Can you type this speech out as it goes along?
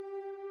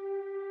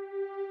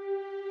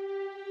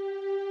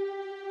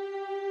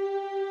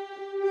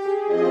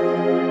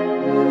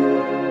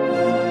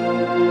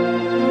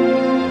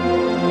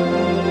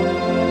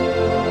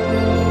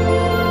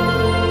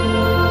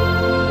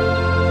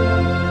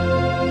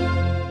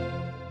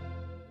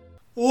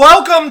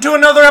Welcome to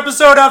another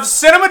episode of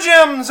Cinema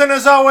Gems, and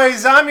as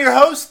always, I'm your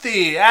host,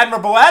 the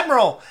Admirable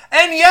Admiral.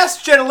 And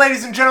yes,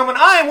 ladies and gentlemen,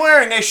 I am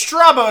wearing a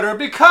straw boater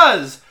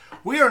because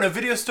we are in a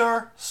video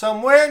store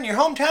somewhere in your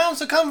hometown,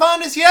 so come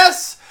find us.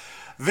 Yes,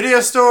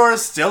 video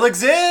stores still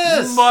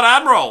exist. But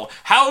Admiral,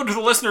 how do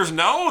the listeners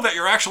know that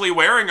you're actually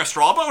wearing a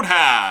straw boat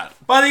hat?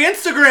 By the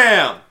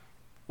Instagram.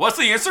 What's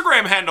the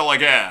Instagram handle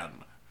again?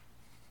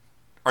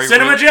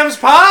 Cinema Gems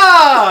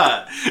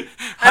Pod!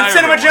 And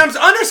Cinema everyone. Gems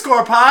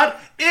 _pod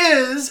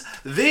is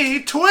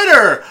the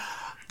Twitter.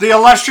 The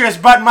illustrious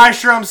Button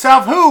Maestro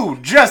himself, who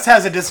just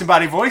has a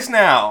disembodied voice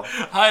now.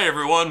 Hi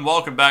everyone,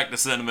 welcome back to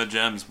Cinema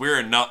Gems.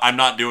 I'm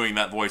not doing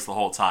that voice the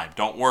whole time.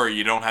 Don't worry,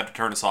 you don't have to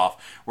turn us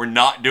off. We're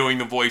not doing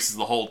the voices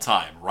the whole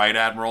time, right,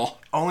 Admiral?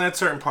 Only at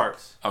certain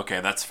parts.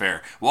 Okay, that's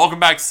fair. Welcome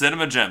back to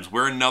Cinema Gems.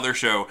 We're another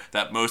show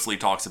that mostly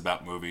talks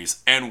about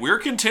movies, and we're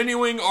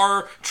continuing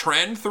our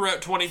trend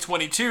throughout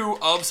 2022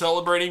 of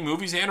celebrating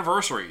movies'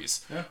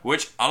 anniversaries. Yeah.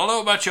 Which, I don't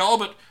know about y'all,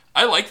 but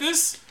I like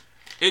this.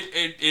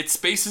 It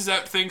spaces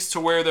out things to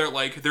where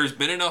there's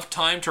been enough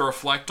time to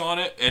reflect on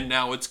it, and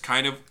now it's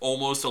kind of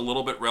almost a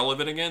little bit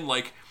relevant again.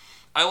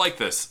 I like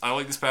this. I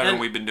like this pattern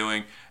we've been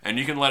doing, and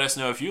you can let us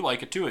know if you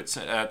like it too. It's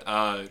at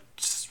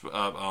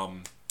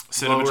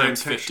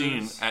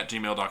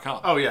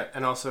cinemagems15@gmail.com. Oh yeah,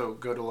 and also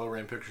go to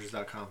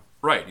lowrainpictures.com.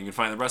 Right, you can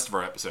find the rest of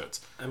our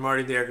episodes. And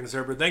Marty the Air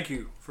Conservator, thank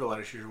you for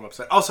letting us use your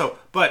website. Also,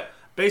 but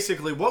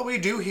basically what we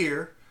do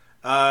here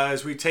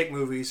is we take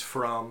movies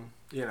from,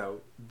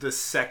 the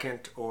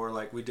second, or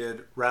like we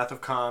did Wrath of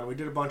Khan, we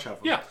did a bunch of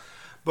them. Yeah.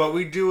 But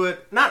we do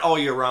it, not all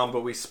year round,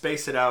 but we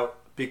space it out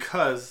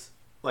because,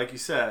 like you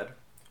said,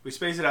 we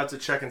space it out to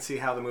check and see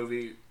how the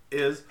movie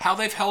is. How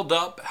they've held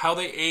up, how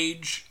they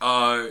age,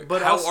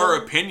 but how our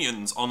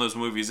opinions on those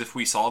movies, if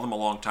we saw them a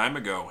long time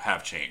ago,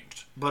 have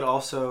changed. But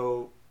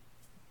also,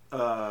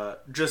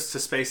 just to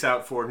space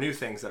out for new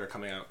things that are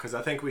coming out. Because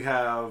I think we're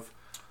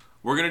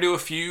going to do a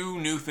few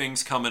new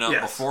things coming up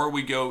before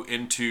we go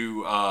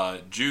into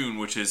June,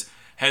 which is,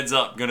 heads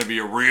up, going to be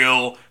a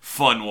real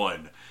fun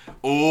one.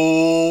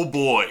 Oh,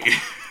 boy.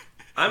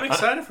 I'm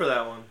excited for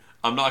that one.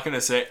 I'm not going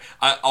to say...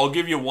 I'll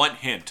give you one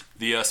hint.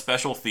 The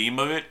special theme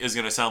of it is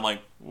going to sound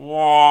like...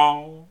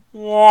 Wah,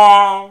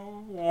 wah,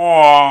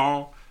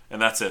 wah.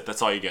 And that's it.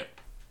 That's all you get.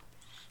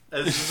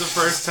 This is the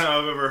first time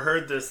I've ever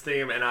heard this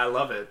theme, and I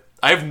love it.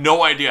 I have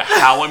no idea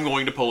how I'm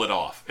going to pull it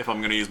off. If I'm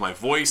going to use my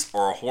voice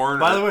or a horn.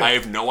 By the way, I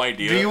have no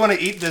idea. Do you want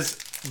to eat this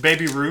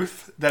Baby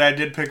Ruth that I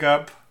did pick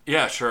up?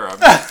 Yeah, sure.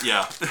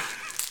 Yeah.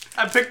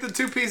 I picked the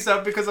 2-piece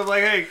up because I'm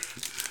like, hey.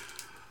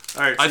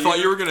 All right. So I thought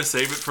you were going to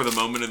save it for the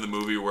moment in the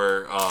movie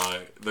where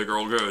the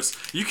girl goes,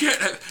 "You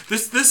can't have,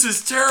 this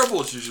is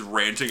terrible." She's just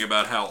ranting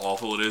about how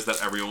awful it is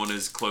that everyone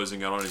is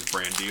closing out on his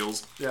brand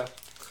deals. Yeah.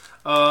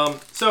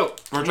 So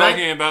we're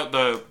talking about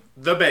the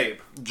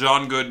Babe.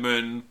 John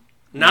Goodman.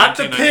 Not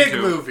the Pig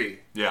movie.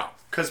 Yeah.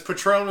 Because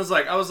Patron was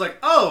like, I was like,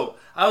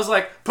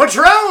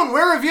 Patron,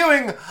 we're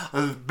reviewing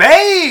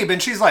Babe.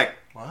 And she's like,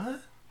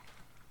 what?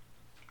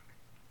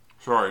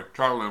 Sorry,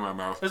 chocolate in my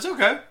mouth. It's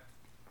okay.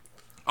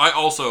 I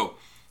also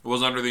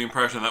was under the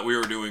impression that we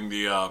were doing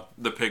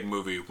the Pig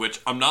movie, which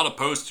I'm not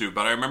opposed to,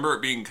 but I remember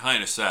it being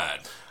kind of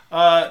sad.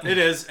 It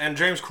is. And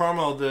James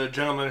Cromwell, the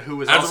gentleman who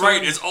was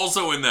is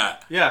also in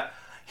that. Yeah.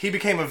 He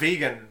became a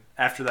vegan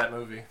after that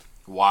movie.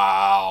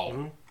 Wow.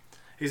 Mm-hmm.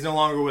 He's no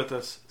longer with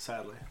us,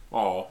 sadly.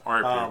 Oh,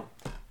 R.I.P.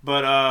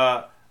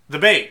 But The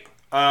Babe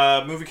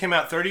movie came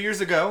out 30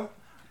 years ago.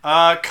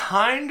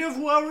 Kind of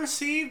well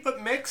received,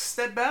 but mixed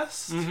at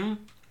best. Mm-hmm.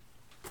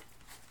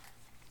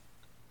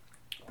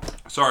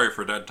 Sorry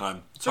for dead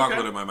time.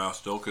 Chocolate in my mouth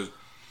still, because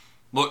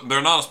look,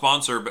 they're not a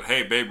sponsor, but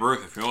hey, Babe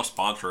Ruth, if you want to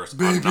sponsor us,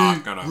 I'm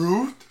not gonna.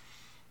 Ruth?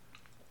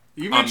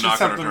 You mentioned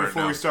something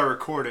before we start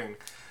recording,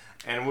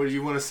 and would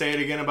you want to say it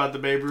again about the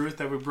Babe Ruth,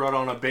 that we brought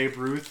on a Babe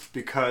Ruth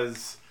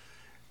because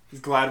he's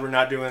glad we're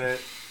not doing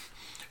it?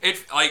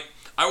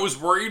 I was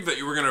worried that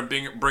you were going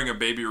to bring a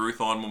Baby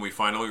Ruth on when we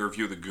finally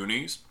review the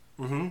Goonies.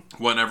 Mm-hmm.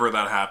 Whenever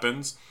that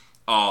happens.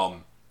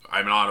 I'm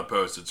not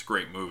opposed. It's a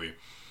great movie.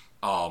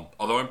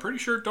 Although I'm pretty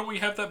sure, don't we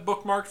have that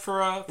bookmarked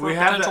for a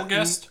potential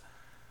guest?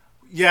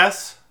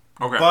 Yes.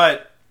 Okay.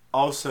 But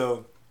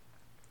also,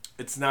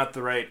 it's not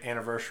the right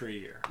anniversary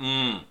year.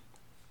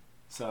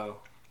 So.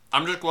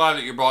 I'm just glad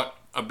that you brought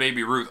a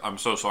Baby Ruth. I'm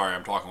so sorry.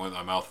 I'm talking with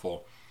my mouth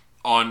full.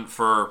 On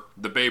for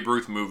the Babe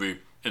Ruth movie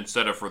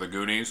instead of for the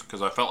Goonies,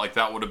 because I felt like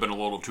that would have been a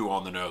little too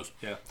on the nose.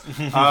 Yeah.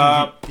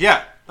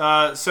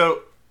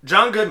 So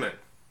John Goodman,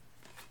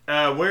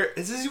 where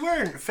is he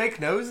wearing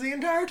fake nose the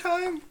entire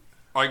time?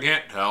 I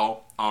can't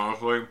tell,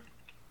 honestly.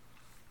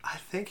 I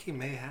think he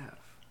may have.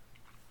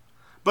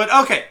 But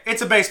okay,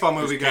 it's a baseball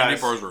movie, His guys.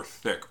 candy bars are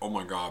thick. Oh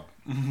my god.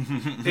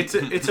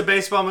 It's a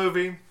baseball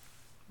movie.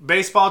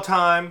 Baseball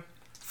time.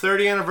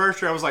 30th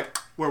anniversary. I was like,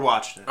 we're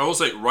watching it. I will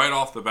say, right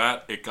off the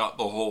bat, it got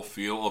the whole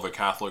feel of a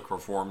Catholic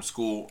reform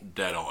school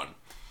dead on.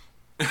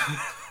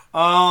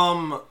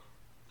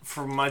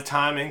 From my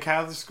time in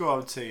Catholic school, I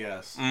would say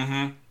yes.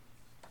 Mm-hmm.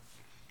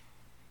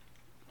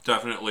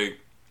 Definitely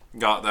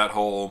got that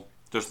whole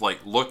Just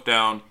like, look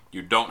down,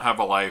 you don't have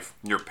a life,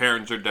 your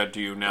parents are dead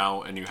to you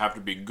now, and you have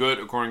to be good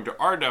according to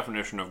our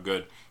definition of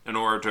good in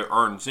order to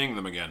earn seeing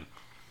them again.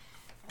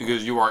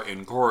 Because you are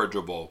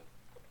incorrigible.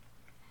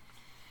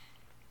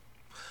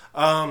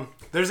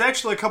 There's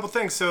actually a couple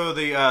things. So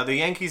the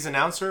Yankees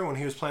announcer, when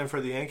he was playing for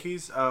the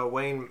Yankees,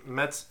 Wayne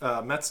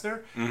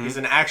Metzner, he's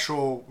an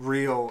actual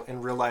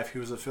in real life. He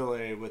was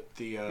affiliated with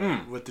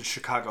the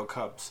Chicago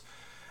Cubs,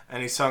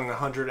 and he sung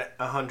 100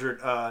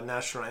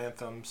 national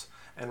anthems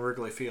in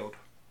Wrigley Field.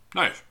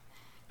 Nice.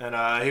 And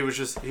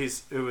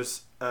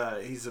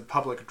he's a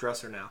public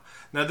addresser now.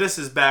 Now this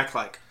is back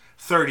like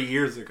 30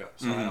 years ago,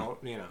 so I don't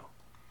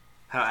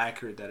how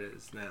accurate that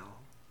is now.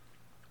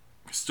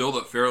 Still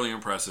fairly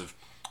impressive.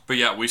 But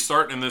yeah, we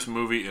start in this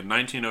movie in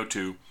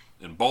 1902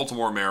 in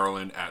Baltimore,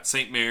 Maryland at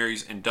St.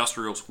 Mary's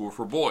Industrial School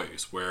for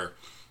Boys, where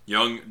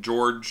young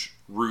George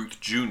Ruth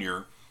Jr.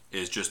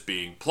 is just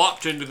being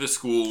plopped into the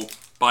school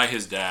by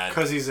his dad.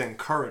 Because he's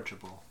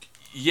incorrigible.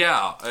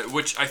 Yeah,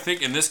 which I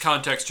think in this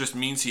context just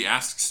means he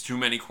asks too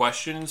many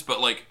questions. But,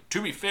 like,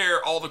 to be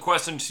fair, all the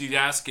questions he's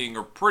asking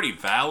are pretty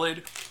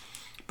valid.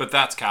 But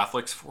that's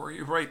Catholics for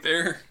you right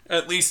there.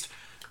 At least,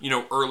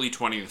 early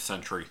 20th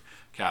century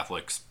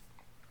Catholics.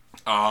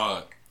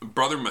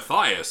 Brother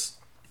Matthias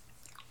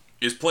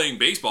is playing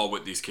baseball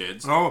with these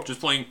kids. Oh. Just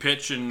playing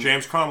pitch and...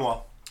 James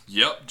Cromwell.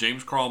 Yep,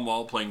 James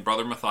Cromwell playing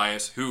Brother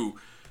Matthias, who...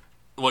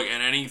 Look,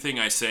 and anything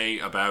I say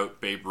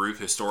about Babe Ruth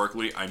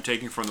historically, I'm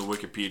taking from the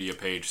Wikipedia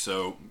page,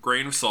 so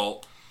grain of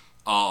salt.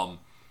 But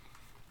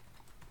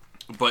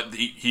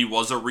he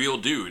was a real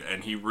dude,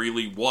 and he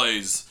really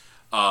was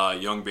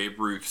young Babe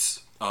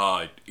Ruth's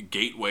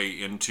gateway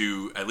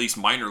into at least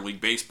minor league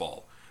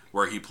baseball,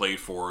 where he played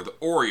for the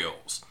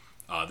Orioles.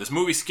 This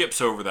movie skips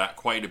over that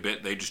quite a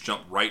bit. They just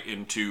jump right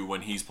into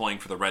when he's playing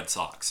for the Red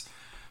Sox.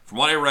 From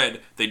what I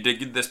read, they did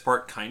get this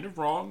part kind of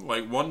wrong.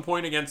 Like, one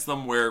point against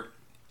them where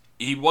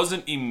he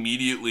wasn't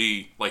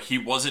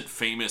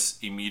famous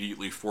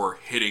immediately for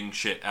hitting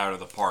shit out of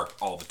the park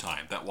all the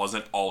time. That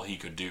wasn't all he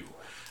could do.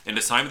 In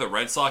his time with the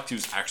Red Sox, he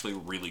was actually a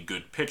really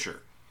good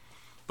pitcher.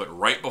 But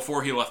right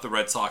before he left the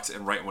Red Sox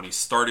and right when he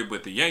started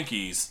with the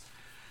Yankees,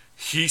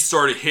 he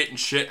started hitting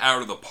shit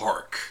out of the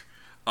park.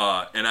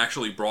 And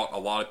actually brought a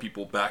lot of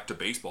people back to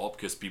baseball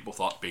because people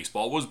thought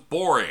baseball was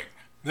boring.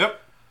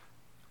 Yep.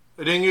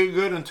 It didn't get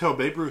good until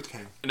Babe Ruth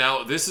came.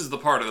 Now, this is the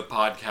part of the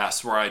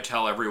podcast where I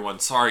tell everyone,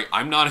 sorry,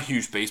 I'm not a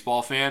huge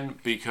baseball fan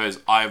because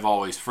I've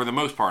always, for the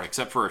most part,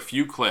 except for a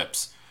few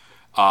clips,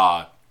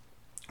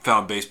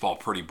 found baseball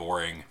pretty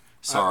boring.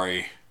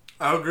 Sorry.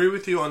 I agree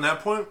with you on that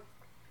point.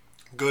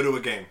 Go to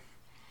a game.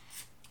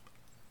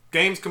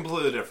 Game's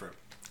completely different.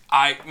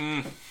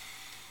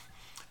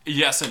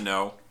 Yes and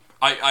no.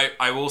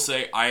 I will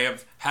say I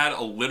have had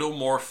a little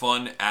more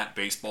fun at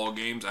baseball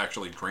games,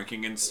 actually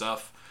drinking and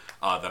stuff,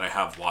 than I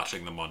have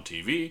watching them on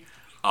TV.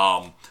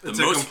 It's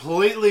a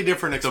completely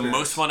different experience. The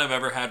most fun I've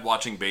ever had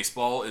watching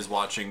baseball is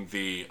watching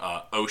the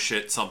oh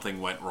shit, something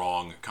went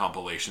wrong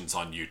compilations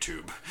on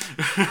YouTube.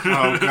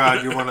 Oh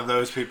God, you're one of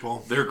those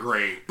people. They're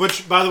great.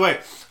 Which, by the way,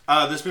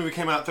 this movie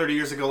came out 30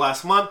 years ago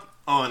last month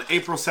on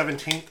April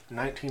 17th,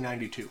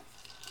 1992.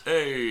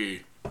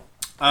 Hey.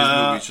 His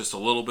movie's just a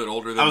little bit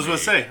older than me. I was going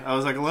to say, I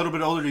was like a little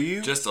bit older to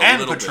you. Just a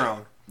and little Patron.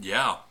 Bit.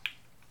 Yeah.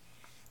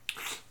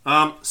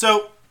 I'm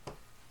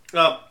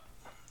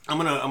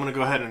gonna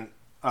go ahead and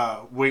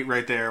wait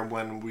right there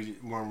when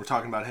we're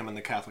talking about him in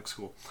the Catholic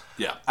school.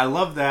 Yeah. I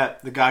love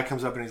that the guy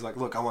comes up and he's like,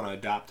 "Look, I want to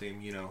adopt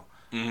him.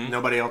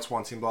 Nobody else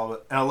wants him." Blah blah.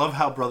 And I love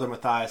how Brother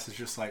Matthias is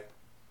just like,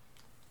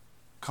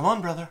 "Come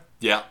on, brother."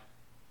 Yeah.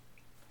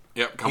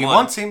 Yep. Come on. He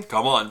wants him.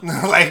 Come on.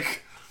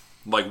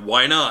 like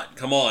why not?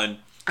 Come on.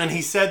 And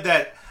he said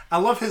that. I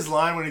love his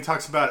line when he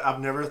talks about, I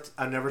never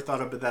thought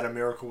of it that a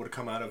miracle would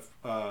come out of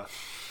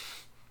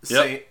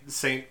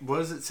Saint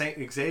what is it?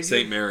 Saint Xavier?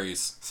 St.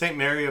 Mary's. St.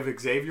 Mary of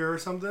Xavier or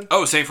something?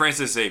 Oh, St.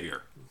 Francis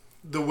Xavier.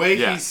 The way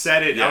he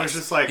said it, I was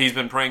just like... He's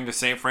been praying to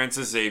St.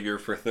 Francis Xavier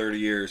for 30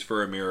 years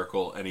for a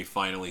miracle, and he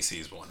finally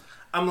sees one.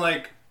 I'm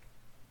like,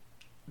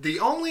 the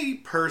only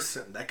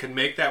person that can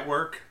make that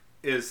work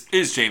is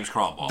James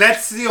Cromwell.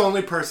 That's the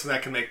only person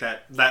that can make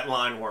that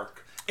line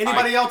work.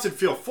 Anybody else would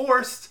feel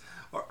forced.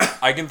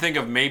 I can think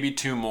of maybe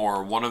two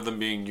more, one of them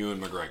being Ewan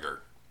McGregor.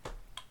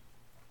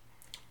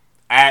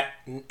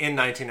 In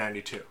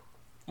 1992.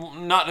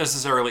 Not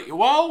necessarily.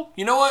 Well,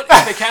 you know what?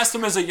 If they cast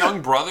him as a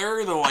young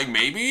brother, they're like,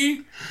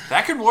 maybe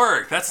that could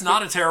work. That's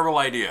not a terrible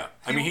idea.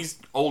 I mean, he's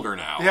older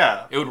now.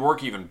 Yeah. It would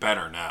work even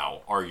better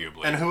now,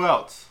 arguably. And who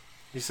else?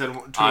 You said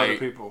two other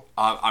people.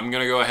 I'm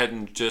going to go ahead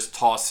and just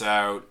toss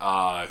out,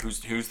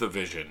 who's the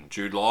Vision?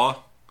 Jude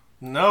Law?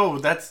 No,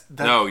 that's...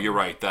 No, you're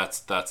right.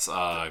 That's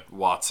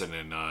Watson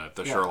in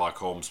the Sherlock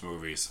Holmes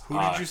movies. Who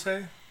did you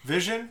say?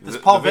 Vision? It's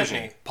Paul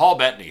Bettany. Paul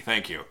Bettany,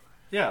 thank you.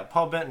 Yeah,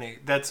 Paul Bettany.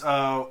 That's,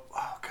 oh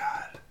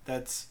God.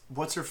 That's,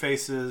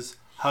 what's-her-face's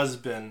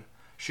husband.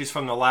 She's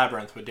from The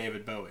Labyrinth with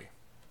David Bowie.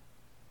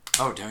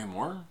 Oh, Demi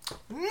Moore?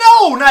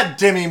 No, not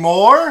Demi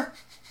Moore!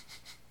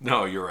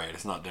 No, you're right.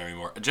 It's not Demi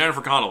Moore.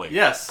 Jennifer Connelly.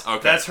 Yes,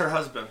 okay. That's her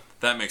husband.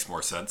 That makes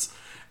more sense.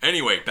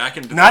 Anyway, back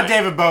into Not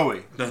David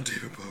Bowie. Not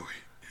David Bowie.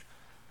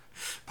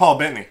 Paul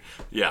Bettany.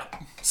 Yeah.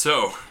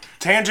 So.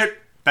 Tangent.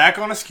 Back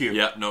on askew.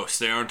 Yeah. No.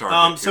 Stay on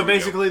target. So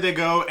basically, they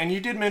go, and you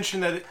did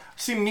mention that.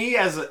 See, me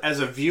as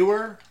a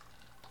viewer,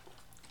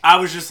 I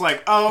was just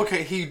like, oh,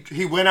 okay.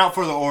 He went out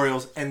for the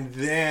Orioles, and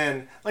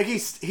then like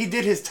he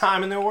did his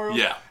time in the Orioles.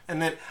 Yeah.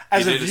 And then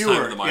as he a did viewer, his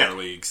time in the minor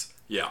leagues.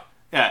 Yeah.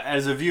 Yeah,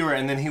 as a viewer,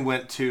 and then he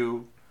went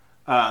to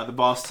the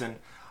Boston,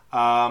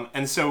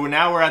 and so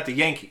now we're at the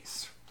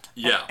Yankees.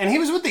 Yeah. And he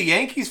was with the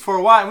Yankees for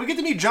a while, and we get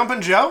to meet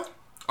Jumpin' Joe.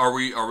 Are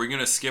we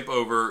gonna skip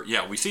over?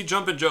 Yeah, we see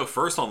Jumpin' Joe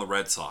first on the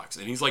Red Sox,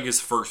 and he's like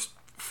his first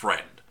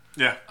friend.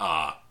 Yeah.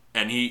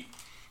 And he,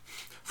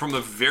 from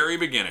the very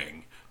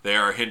beginning, they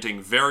are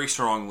hinting very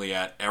strongly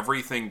at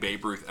everything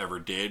Babe Ruth ever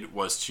did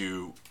was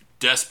to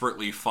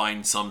desperately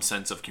find some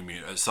sense of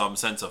community, some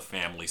sense of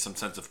family, some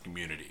sense of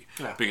community.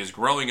 Yeah. Because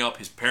growing up,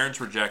 his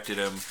parents rejected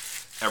him.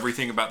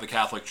 Everything about the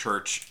Catholic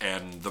Church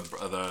and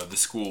the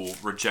school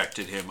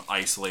rejected him,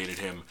 isolated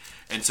him,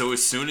 and so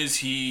as soon as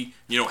he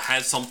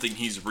has something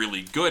he's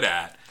really good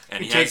at,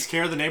 and he takes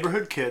care of the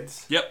neighborhood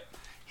kids. Yep.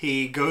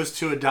 He goes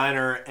to a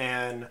diner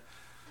and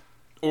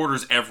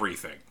orders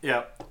everything.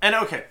 Yep. And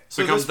okay,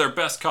 so becomes their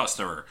best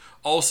customer,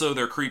 also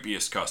their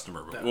creepiest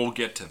customer. But we'll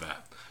get to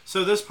that.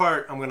 So this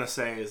part I'm gonna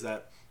say is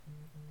that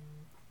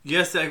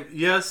yes,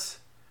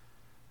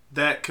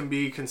 that can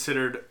be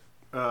considered.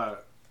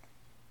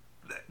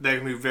 That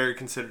can be very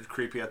considered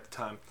creepy at the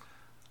time.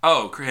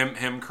 Oh,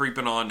 him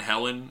creeping on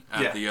Helen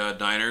at the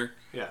diner.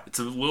 Yeah, it's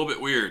a little bit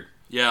weird.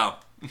 Yeah.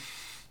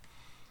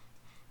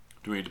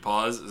 Do we need to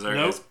pause? Is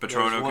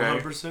Patron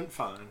okay? 100%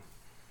 fine.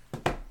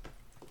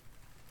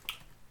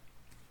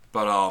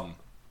 But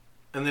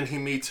and then he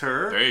meets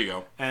her. There you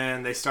go.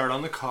 And they start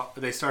on the car.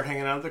 They start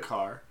hanging out of the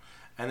car,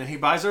 and then he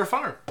buys her a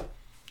farm.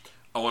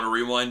 I want to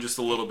rewind just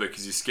a little bit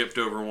because you skipped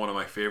over one of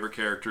my favorite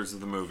characters of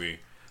the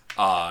movie.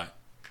 The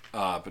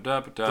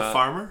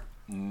farmer?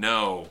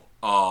 No.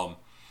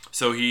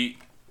 So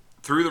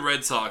through the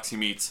Red Sox, he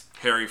meets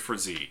Harry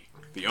Frazee,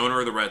 the owner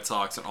of the Red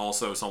Sox, and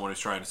also someone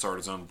who's trying to start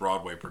his own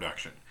Broadway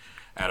production.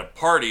 At a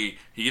party,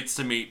 he gets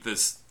to meet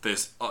this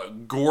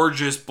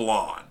gorgeous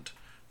blonde.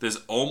 This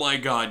oh my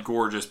god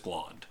gorgeous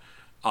blonde.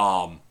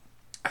 I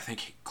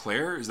think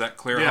Claire, is that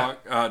Claire?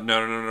 Yeah.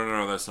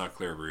 No, that's not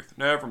Claire Ruth.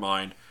 Never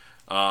mind.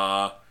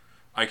 I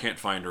can't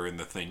find her in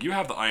the thing. You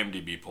have the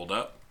IMDb pulled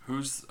up.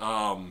 Who's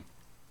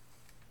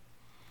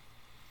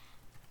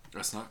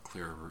That's not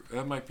Claire.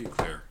 That might be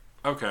Claire.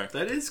 Okay.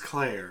 That is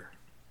Claire.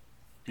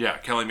 Yeah,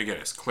 Kelly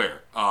McGinnis.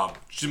 Claire.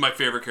 She's my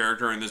favorite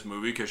character in this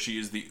movie because she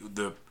is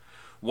the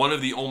one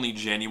of the only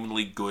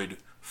genuinely good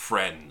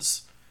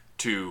friends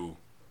to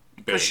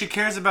Babe. But she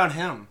cares about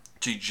him.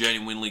 She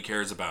genuinely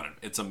cares about him.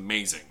 It's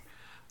amazing.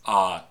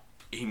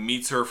 He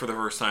meets her for the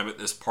first time at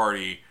this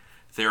party.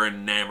 They're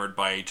enamored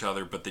by each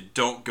other, but they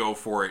don't go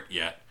for it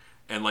yet.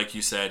 And like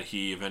you said,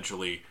 he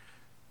eventually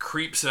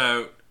creeps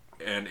out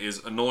and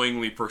is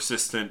annoyingly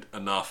persistent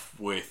enough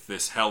with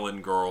this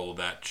Helen girl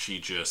that she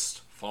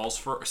just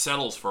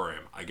settles for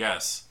him, I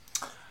guess.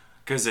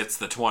 Because it's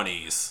the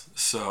 20s,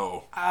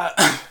 so...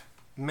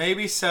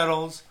 Maybe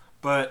settles,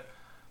 but...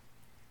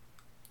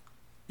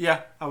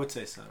 Yeah, I would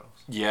say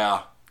settles.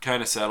 Yeah,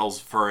 kind of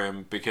settles for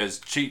him because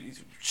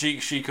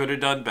she could have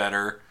done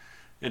better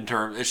in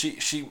terms...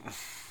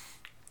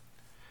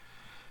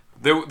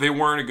 They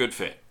weren't a good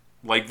fit.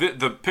 Like,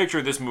 the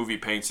picture this movie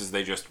paints is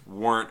they just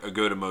weren't a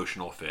good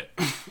emotional fit.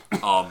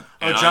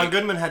 John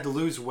Goodman had to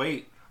lose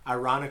weight,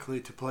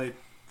 ironically, to play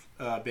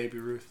Baby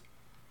Ruth.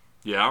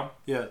 Yeah?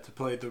 Yeah, to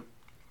play the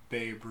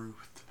Babe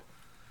Ruth.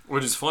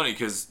 Which is funny,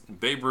 because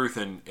Babe Ruth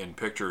in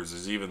pictures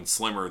is even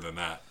slimmer than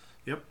that.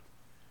 Yep.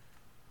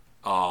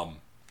 Oh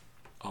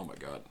my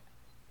god.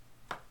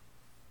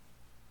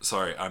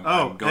 Sorry, I'm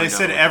going they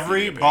said down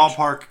every Wikipedia page.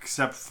 ballpark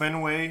except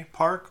Fenway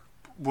Park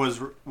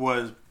was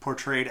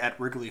portrayed at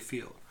Wrigley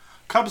Field.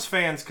 Cubs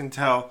fans can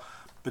tell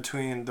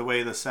between the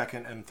way the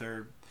second and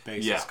third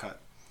base is cut.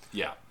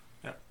 Yeah.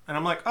 Yeah. And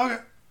I'm like, okay,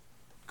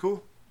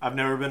 cool. I've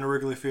never been to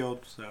Wrigley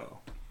Field, so...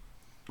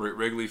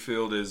 Wrigley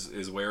Field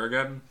is where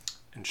again?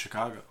 In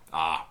Chicago.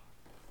 Ah.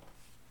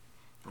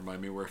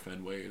 Remind me where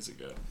Fenway is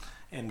again.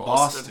 In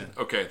Boston.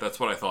 Okay, that's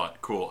what I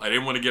thought. Cool. I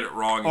didn't want to get it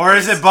wrong. Or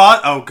is it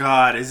Boston? Oh,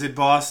 God. Is it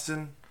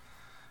Boston?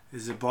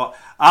 Is it Boston?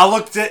 I'll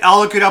look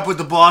it up with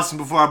the Boston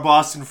before our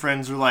Boston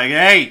friends were like,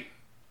 hey!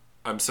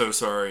 I'm so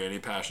sorry, any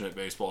passionate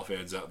baseball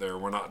fans out there.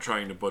 We're not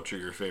trying to butcher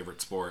your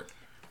favorite sport.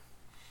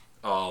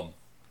 But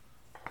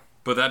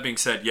that being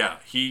said, yeah,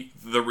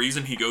 the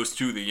reason he goes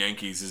to the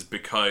Yankees is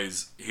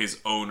because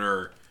his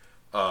owner's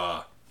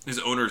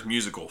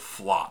musical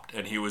flopped,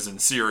 and he was in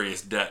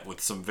serious debt with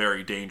some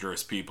very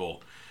dangerous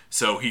people.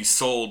 So he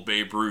sold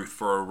Babe Ruth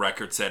for a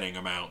record-setting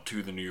amount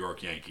to the New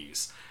York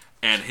Yankees.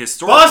 And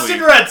historically,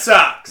 Boston Red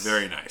Sox!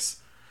 Very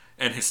nice.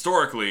 And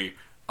historically,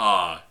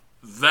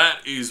 that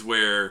is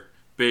where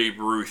Babe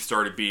Ruth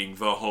started being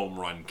the home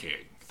run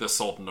king, the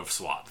Sultan of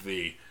SWAT,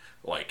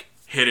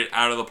 hit it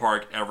out of the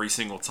park every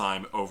single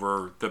time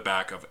over the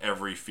back of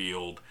every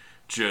field.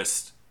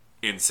 Just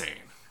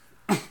insane.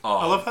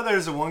 I love how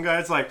there's the one guy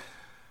that's like,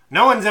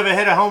 No one's ever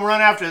hit a home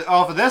run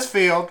off of this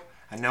field,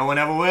 and no one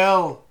ever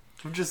will.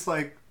 I'm just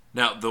like...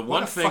 Now, the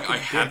one thing I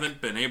dick. haven't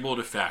been able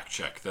to fact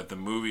check that the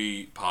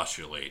movie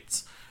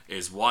postulates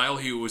is while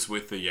he was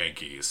with the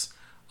Yankees,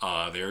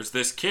 there's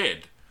this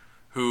kid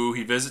who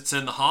he visits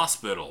in the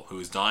hospital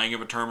who's dying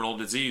of a terminal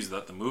disease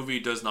that the movie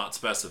does not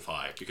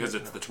specify because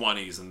it's the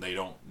 20s and they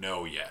don't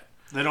know yet.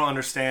 They don't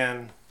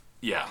understand.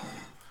 Yeah.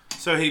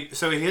 So he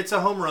hits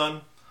a home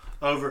run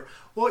over...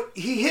 Well,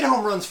 he hit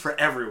home runs for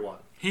everyone.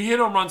 He hit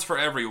home runs for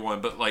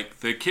everyone, but like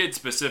the kid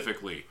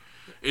specifically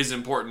is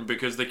important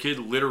because the kid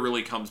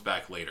literally comes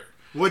back later.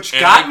 Which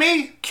And got I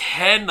me?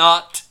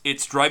 Cannot.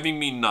 It's driving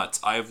me nuts.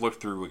 I have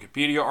looked through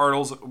Wikipedia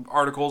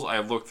articles. I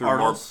have looked through Artles?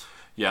 more...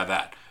 Yeah,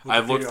 that.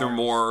 I've looked through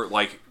articles. more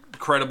like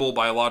credible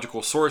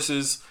biological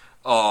sources.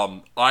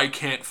 I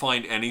can't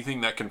find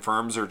anything that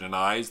confirms or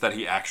denies that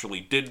he actually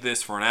did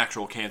this for an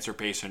actual cancer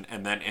patient,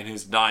 and then in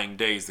his dying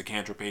days, the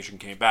cancer patient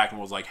came back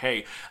and was like,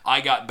 hey,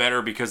 I got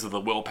better because of the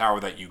willpower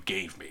that you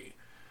gave me.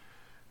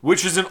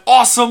 Which is an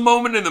awesome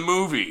moment in the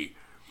movie.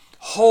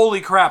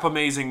 Holy crap,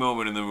 amazing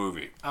moment in the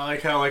movie. I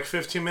like how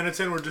 15 minutes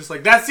in, we're just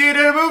like, that's the end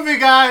of the movie,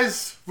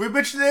 guys! We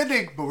bitched the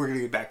ending, but we're going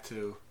to get back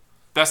to...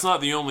 That's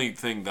not the only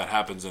thing that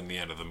happens in the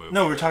end of the movie.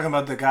 No, we're talking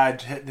about the guy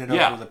hitting it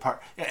Yeah. over the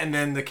park. And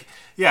then the...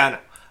 Yeah, I know.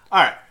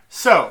 Alright,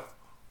 so...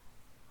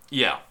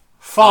 Yeah.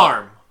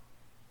 Farm.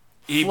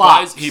 He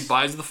Flops.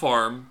 buys the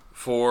farm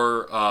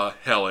for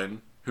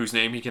Helen, whose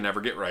name he can never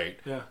get right.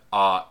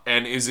 Yeah.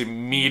 And is Do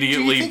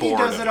immediately you think bored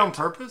he does of it on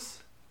purpose?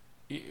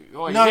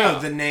 Well, No, yeah. no,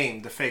 the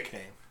name, the fake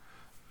name.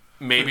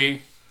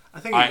 Maybe. I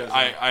think he does it.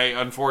 I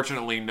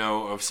unfortunately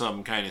know of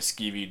some kind of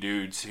skeevy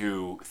dudes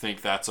who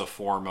think that's a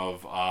form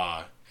of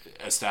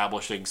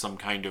establishing some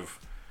kind of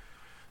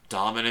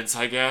dominance,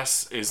 I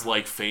guess, is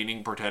like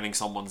feigning, pretending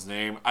someone's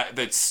name.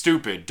 That's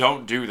stupid.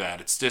 Don't do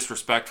that. It's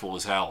disrespectful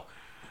as hell.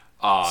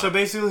 So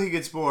basically he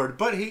gets bored.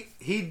 But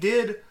he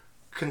did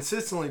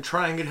consistently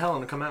try and get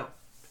Helen to come out.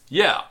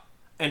 Yeah.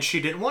 And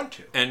she didn't want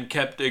to. And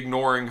kept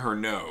ignoring her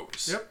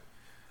nose. Yep.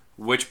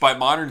 Which by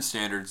modern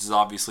standards is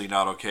obviously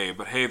not okay.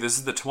 But hey, this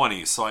is the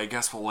 20s, so I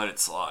guess we'll let it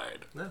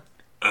slide.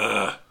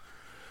 Yeah.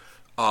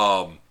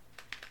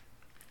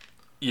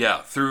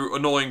 Yeah, through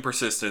annoying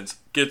persistence,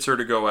 gets her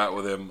to go out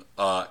with him,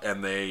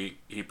 and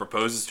he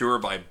proposes to her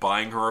by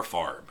buying her a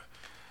farm,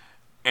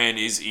 and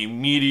is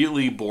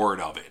immediately bored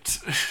of it.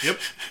 Yep.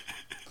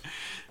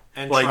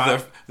 And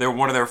Like they're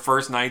one of their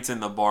first nights in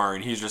the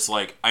barn. He's just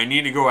like, I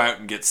need to go out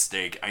and get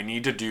steak. I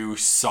need to do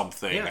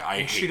something. yeah, I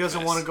and hate she doesn't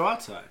this. want to go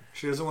outside.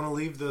 She doesn't want to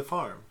leave the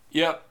farm.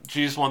 Yep,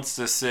 she just wants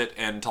to sit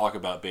and talk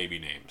about baby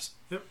names.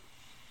 Yep.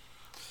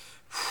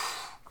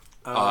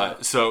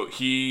 So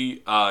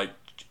he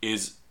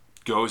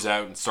goes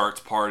out and starts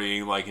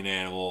partying like an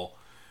animal,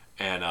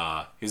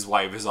 and his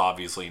wife is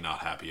obviously not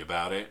happy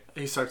about it.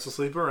 He starts to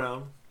sleep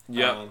around.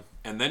 Yep.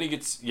 And then he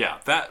gets,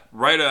 that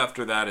right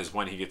after that is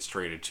when he gets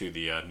traded to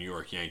the New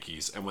York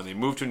Yankees. And when they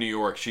move to New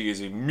York, she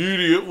is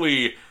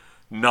immediately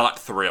not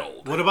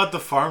thrilled. What about the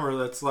farmer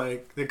that's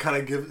like, they kind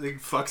of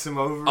fucks him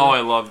over? Oh,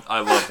 I love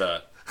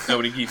that. And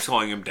when he keeps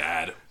calling him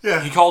dad.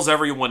 Yeah. He calls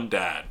everyone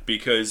dad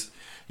because,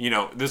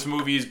 this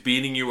movie is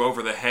beating you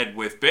over the head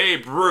with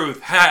Babe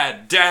Ruth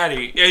had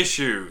daddy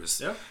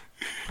issues.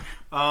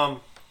 Yeah.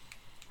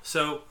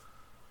 So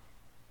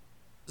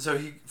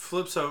he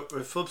flips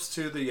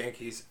to the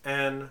Yankees,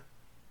 and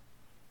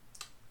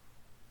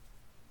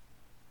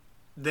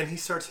then he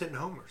starts hitting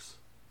homers.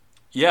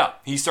 Yeah,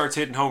 he starts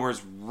hitting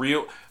homers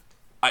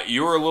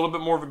you're a little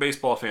bit more of a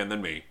baseball fan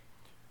than me.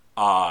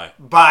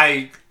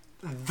 By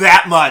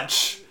that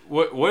much.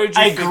 What did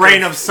you A think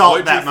grain of salt what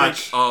did that you think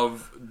much.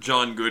 of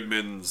John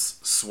Goodman's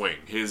swing,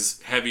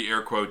 his heavy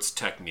air quotes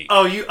technique?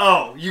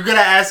 You're gonna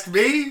ask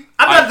me?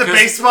 I'm not the 'cause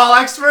baseball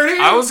expert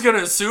here. I was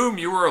gonna assume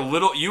you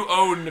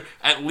own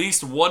at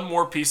least one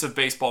more piece of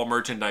baseball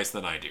merchandise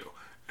than I do.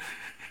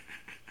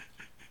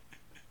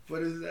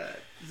 What is that?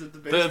 Is it the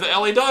baseball? The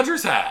LA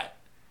Dodgers hat.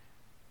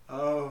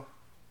 Oh.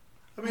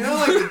 I mean, I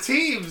like the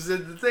teams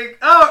and the thing.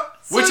 Oh!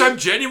 Which I'm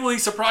genuinely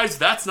surprised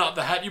that's not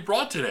the hat you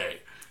brought today.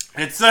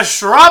 It's a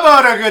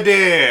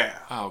Schrabodergedeer!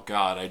 Oh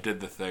god, I did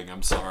the thing.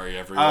 I'm sorry,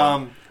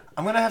 everyone.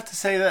 I'm gonna have to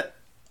say that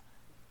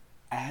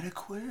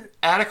adequate?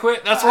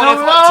 Adequate? That's what I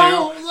thought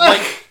know. too.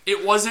 Like,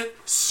 it wasn't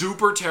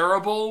super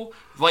terrible.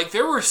 Like,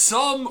 there were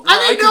some where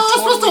I didn't know I was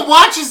totally... supposed to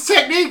watch his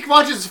technique,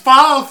 watch his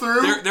follow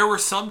through. There were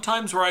some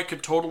times where I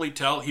could totally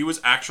tell he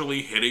was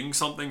actually hitting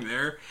something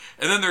there.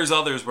 And then there's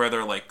others where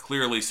they're, like,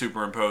 clearly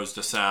superimposed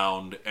a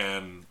sound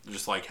and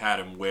just, like, had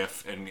him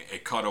whiff and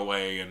it cut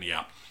away and,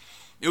 yeah.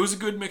 It was a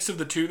good mix of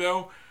the two,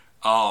 though.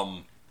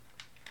 I'm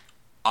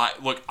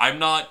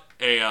not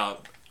a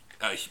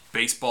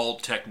baseball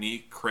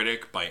technique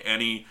critic by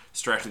any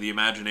stretch of the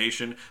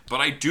imagination,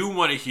 but I do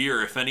want to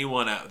hear if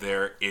anyone out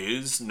there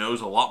knows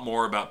a lot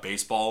more about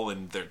baseball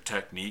and their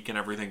technique and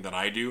everything than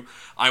I do.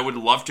 I would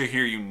love to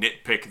hear you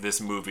nitpick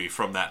this movie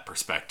from that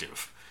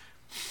perspective.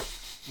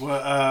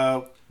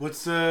 Well,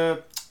 what's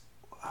the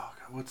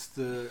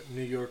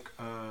New York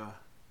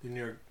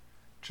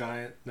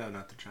Giant? No,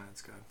 not the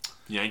Giants guy.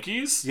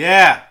 Yankees?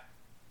 Yeah.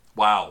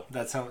 Wow.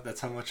 That's how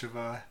much of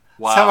a...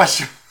 Wow.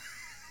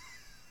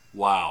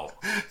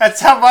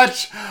 That's how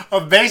much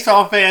of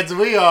baseball fans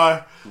we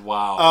are.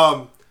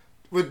 Wow.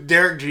 With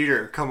Derek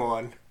Jeter, come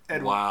on.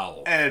 And,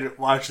 Wow. And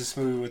watch this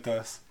movie with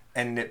us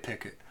and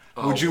nitpick it.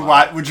 Oh, would you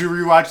wow. Would you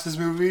rewatch this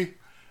movie?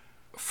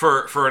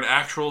 For an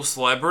actual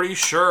celebrity?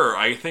 Sure.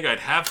 I think I'd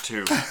have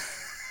to.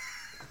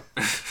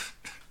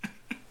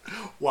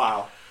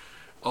 Wow.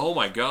 Oh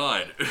my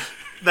god.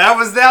 That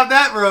was down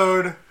that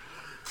road. Okay.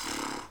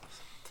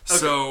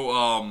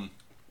 So,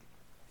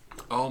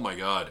 oh my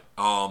god.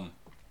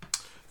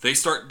 They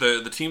start,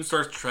 the team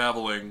starts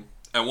traveling.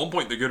 At one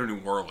point, they go to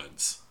New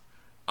Orleans.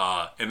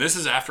 And this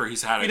is after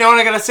he's had You know what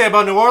I gotta say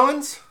about New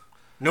Orleans?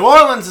 New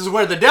Orleans is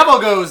where the devil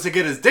goes to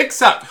get his dick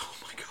sucked. Oh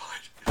my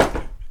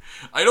god.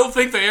 I don't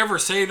think they ever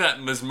say that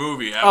in this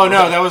movie. Oh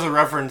no, that was a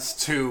reference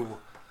to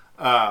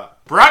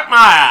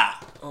Brockmire.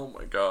 Oh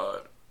my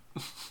god.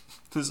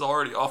 This is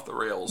already off the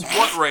rails.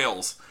 What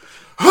rails?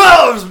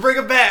 Let's bring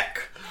it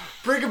back.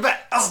 Bring it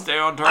back. Oh, Stay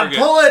on target.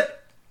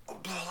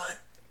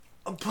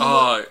 I'm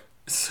pulling.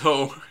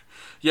 So,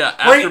 yeah,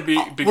 after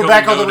becoming we're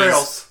back on the known as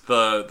rails.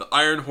 The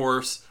Iron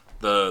Horse,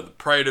 the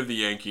pride of the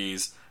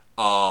Yankees,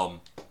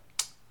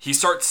 he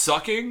starts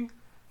sucking.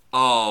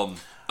 I'm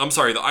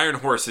sorry, the Iron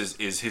Horse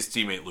is his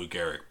teammate Lou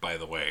Gehrig, by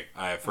the way.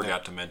 I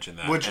forgot to mention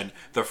that. And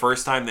the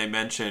first time they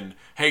mentioned,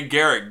 hey,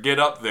 Gehrig, get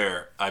up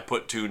there, I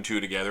put 2 and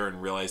 2 together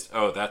and realized,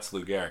 oh, that's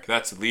Lou Gehrig.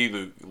 That's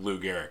Lou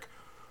Gehrig.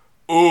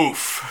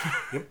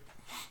 Oof. Yep.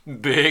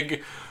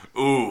 Big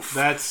oof.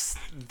 That's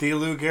the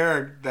Lou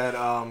Gehrig that,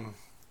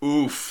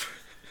 oof.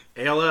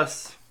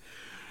 ALS.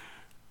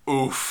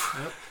 Oof.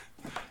 Yep.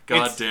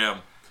 God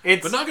damn.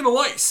 But not gonna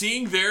lie,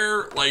 seeing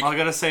their, like... All I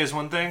gotta say is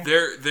one thing.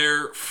 Their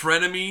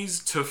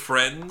frenemies to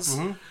friends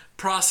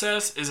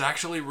process is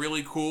actually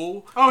really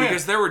cool. Oh,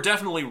 because there were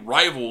definitely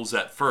rivals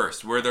at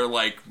first, where they're,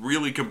 like,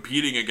 really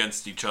competing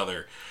against each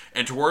other.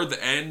 And toward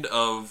the end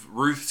of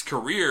Ruth's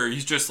career,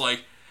 he's just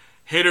like,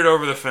 hit it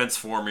over the fence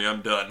for me,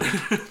 I'm done.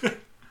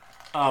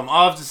 All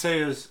I have to say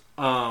is,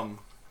 I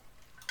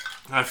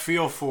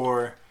feel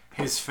for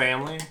his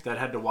family that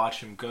had to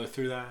watch him go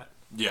through that.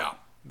 Yeah.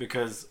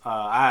 Because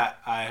my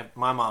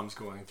mom's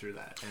going through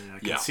that, and I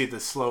can see the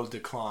slow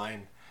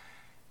decline,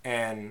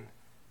 and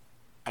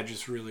I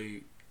just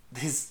really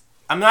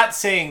I'm not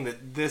saying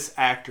that this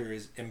actor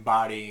is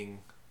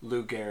embodying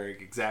Lou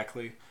Gehrig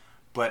exactly,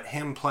 but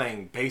him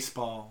playing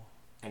baseball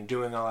and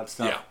doing all that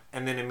stuff,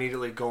 and then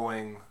immediately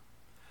going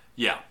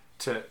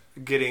to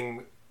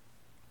getting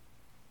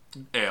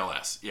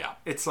ALS.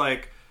 It's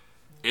like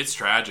it's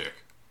tragic.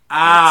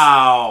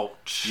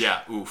 Ouch.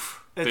 Oof.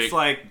 It's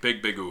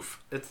big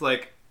oof. It's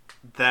like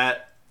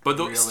that. But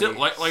really still,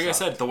 like I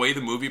said, the way the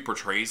movie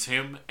portrays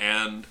him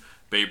and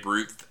Babe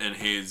Ruth and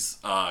his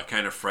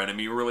kind of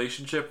frenemy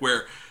relationship,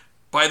 where,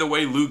 by the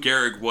way, Lou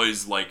Gehrig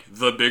was like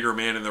the bigger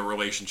man in the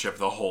relationship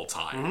the whole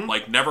time.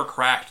 Like never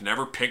cracked,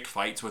 never picked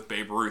fights with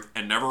Babe Ruth,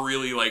 and never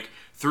really like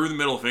threw the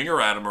middle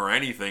finger at him or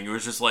anything. It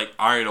was just like,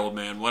 all right, old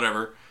man,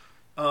 whatever.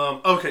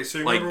 Okay, so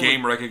you like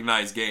game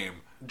recognized game.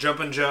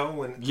 Jumpin' Joe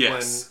when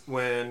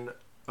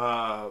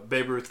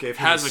Babe Ruth gave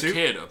him the suit. Has a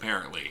kid,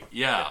 apparently.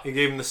 Yeah. He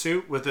gave him the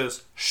suit with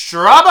his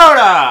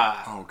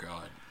Strabota! Oh,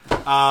 God.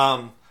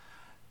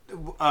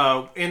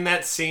 In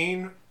that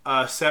scene,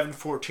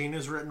 714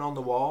 is written on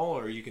the wall,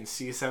 or you can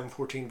see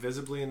 714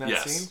 visibly in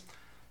that scene.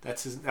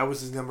 That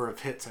was his number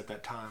of hits at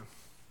that time.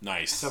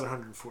 Nice.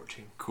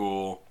 714.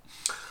 Cool.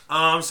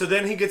 So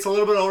then he gets a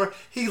little bit older.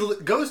 He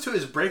goes to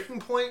his breaking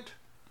point.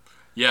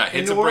 Yeah,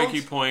 hits a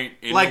breaking point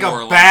in like New a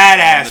Orleans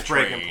badass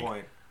breaking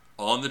point.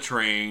 On the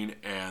train,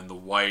 and the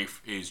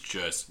wife is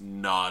just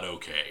not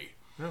okay.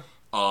 Yeah.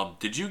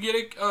 Did you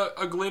get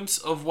a glimpse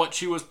of what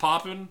she was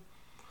popping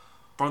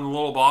from the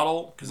little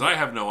bottle? Because I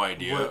have no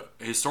idea. What?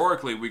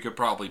 Historically, we could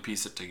probably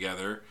piece it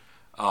together,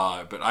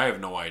 but I have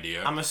no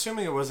idea. I'm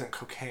assuming it wasn't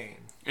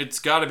cocaine. It's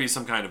got to be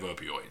some kind of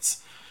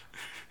opioids.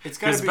 It's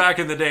got to be. Because back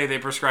in the day, they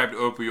prescribed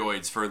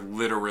opioids for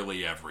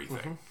literally everything.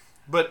 Mm-hmm.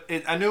 But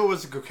I knew it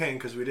wasn't cocaine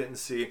because we didn't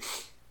see.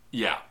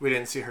 Yeah. We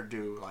didn't see her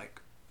do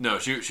like. No,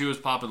 she was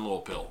popping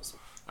little pills.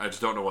 I just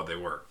don't know what they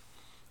were.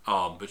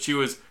 But she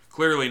was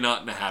clearly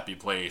not in a happy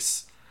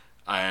place.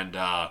 And,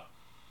 that's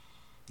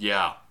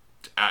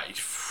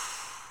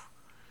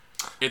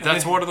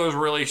one of those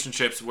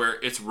relationships where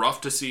it's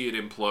rough to see it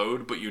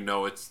implode, but you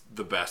know it's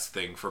the best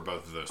thing for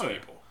both of those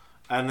people.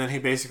 And then he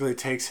basically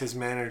takes his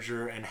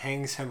manager and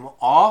hangs him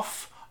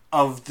off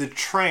of the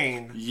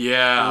train.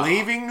 Yeah.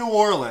 Leaving New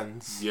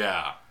Orleans.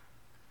 Yeah.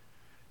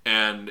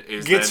 And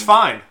gets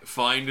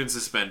fined and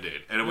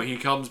suspended. And when he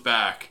comes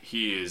back,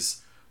 he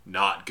is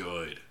not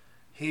good.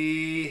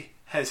 He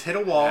has hit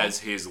a wall. Has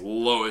his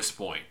lowest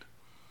point.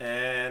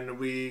 And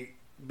we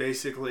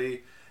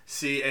basically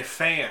see a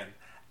fan,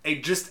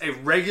 just a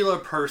regular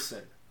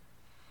person,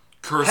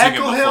 cursing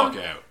him the fuck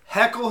out.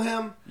 Heckle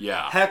him.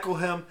 Yeah. Heckle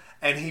him,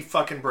 and he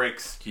fucking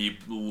breaks. He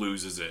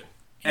loses it.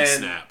 He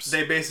snaps.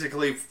 They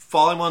basically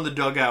fall him on the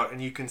dugout,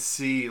 and you can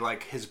see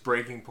like his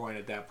breaking point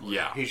at that point.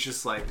 Yeah. He's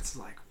just like, it's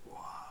like,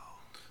 wow.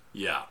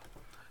 Yeah.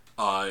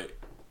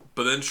 But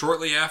But then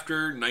shortly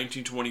after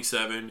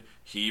 1927,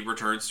 he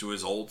returns to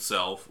his old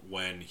self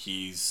when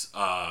he's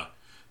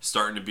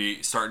starting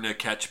to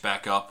catch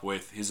back up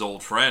with his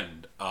old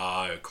friend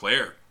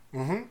Claire.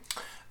 Mm-hmm.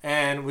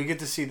 And we get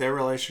to see their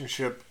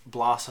relationship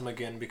blossom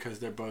again because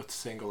they're both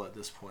single at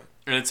this point.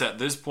 And it's at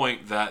this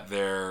point that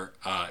they're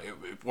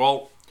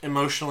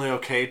emotionally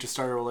okay to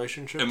start a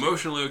relationship.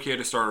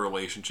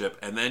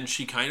 And then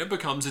she kind of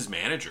becomes his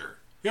manager.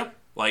 Yep.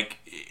 Like,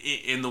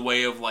 in the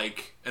way of,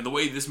 like... And the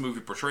way this movie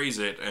portrays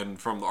it, and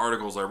from the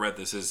articles I read,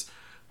 this is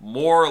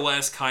more or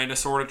less kind of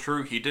sort of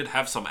true. He did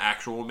have some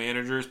actual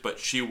managers, but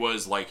she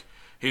was, like,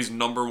 his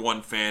number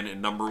one fan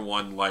and number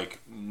one, like,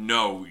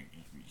 no,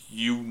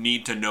 you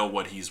need to know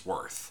what he's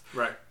worth.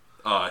 Right.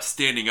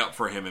 Standing up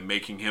for him and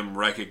making him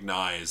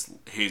recognize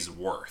his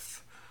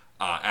worth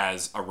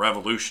as a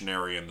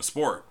revolutionary in the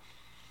sport.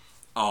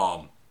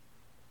 And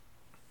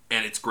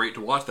it's great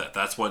to watch that.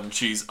 That's when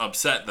she's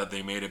upset that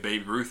they made a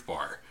Babe Ruth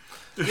bar.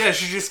 Yeah,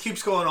 she just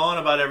keeps going on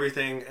about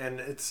everything, and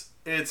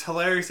it's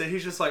hilarious that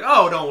he's just like,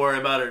 oh, don't worry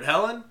about it,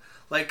 Helen.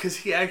 Like, because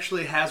he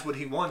actually has what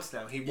he wants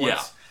now. He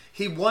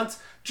wants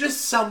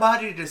just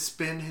somebody to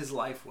spend his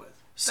life with.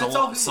 That's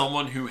all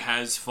someone who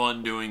has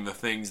fun doing the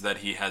things that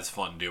he has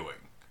fun doing.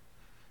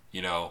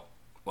 You know,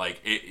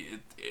 like,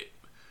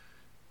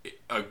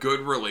 a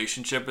good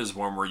relationship is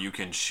one where you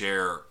can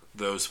share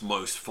those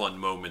most fun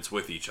moments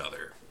with each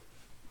other.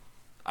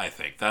 I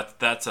think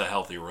that's a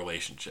healthy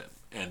relationship,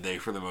 and they,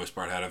 for the most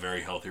part, had a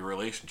very healthy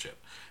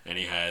relationship. And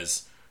he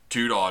has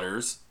 2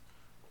 daughters,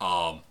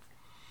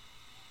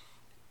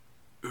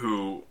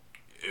 who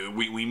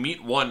we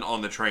meet one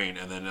on the train,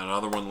 and then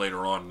another one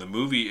later on. The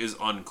movie is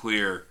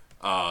unclear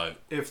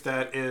if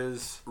that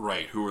is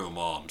right. Who are the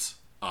moms?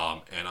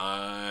 And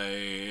I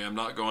am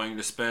not going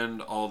to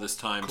spend all this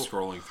time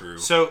scrolling through.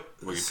 So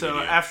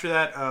after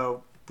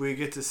that, we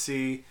get to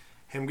see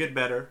him get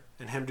better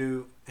and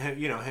him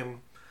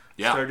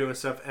start doing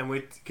stuff, and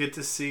we get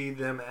to see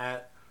them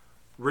at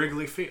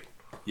Wrigley Field.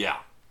 Yeah.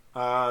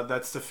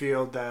 That's the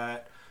field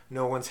that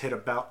no one's hit a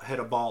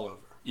ball over.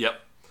 Yep.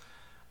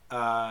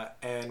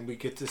 And we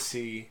get to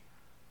see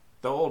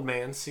the old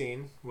man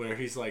scene where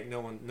he's like, no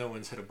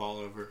one's hit a ball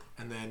over,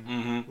 and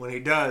then when he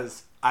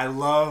does, I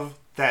love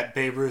that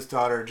Babe Ruth's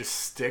daughter just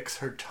sticks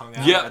her tongue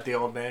out at the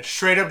old man.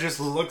 Straight up just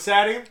looks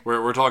at him.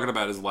 We're talking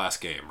about his last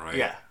game, right?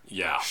 Yeah.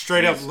 Yeah.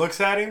 Straight up looks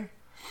at him,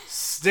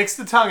 sticks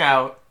the tongue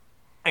out,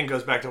 and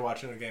goes back to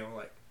watching the game. I'm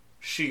like,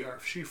 she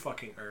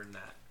fucking earned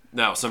that.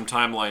 Now, some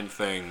timeline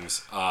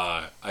things.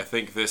 I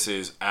think this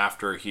is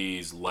after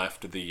he's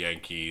left the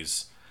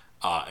Yankees,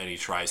 and he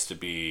tries to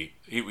be...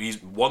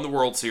 He's won the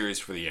World Series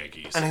for the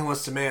Yankees. And he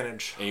wants to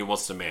manage. And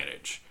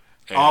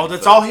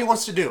that's all he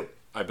wants to do.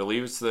 I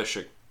believe it's the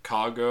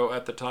Chicago,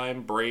 at the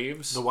time,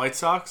 Braves. The White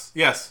Sox?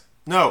 Yes.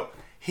 No.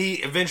 He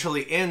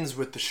eventually ends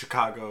with the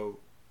Chicago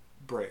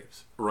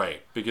Braves.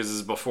 Right, because this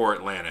is before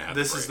Atlanta had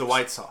This is the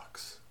White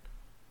Sox.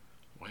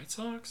 White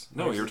Sox?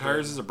 No, he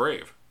retires as a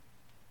Brave.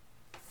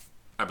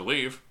 I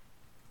believe.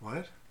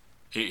 What?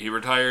 He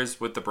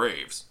retires with the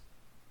Braves.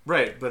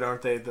 Right, but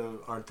aren't they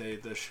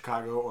the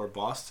Chicago or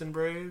Boston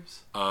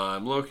Braves?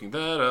 I'm looking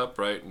that up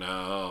right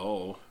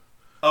now.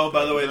 Oh,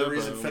 by the way, the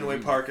reason Fenway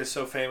Park is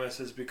so famous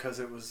is because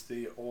it's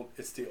the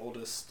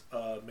oldest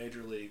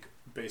Major League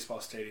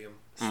Baseball stadium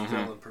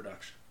still in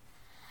production.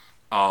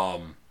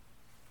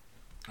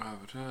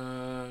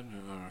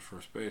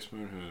 First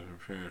baseman who's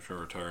preparing to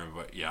retire,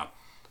 but yeah.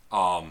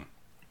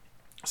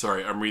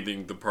 Sorry, I'm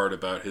reading the part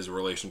about his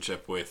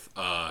relationship with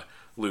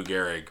Lou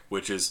Gehrig,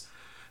 which is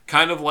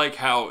kind of like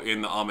how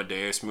in the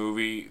Amadeus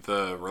movie,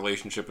 the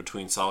relationship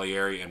between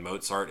Salieri and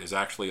Mozart is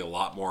actually a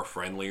lot more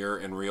friendlier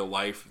in real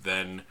life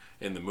than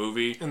in the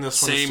movie. In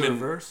this one, it's the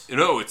reverse?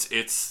 No, it's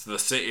the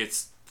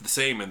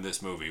same in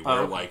this movie,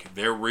 where like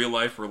their real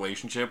life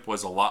relationship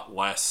was a lot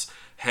less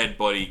head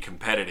buddy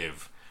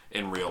competitive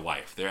in real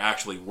life. They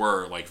actually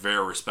were like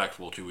very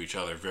respectful to each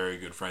other, very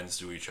good friends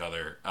to each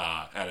other.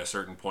 At a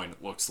certain point,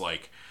 it looks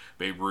like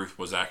Babe Ruth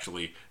was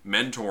actually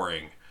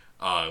mentoring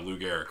Lou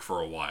Gehrig for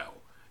a while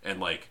and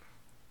like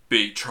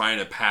trying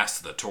to pass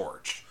the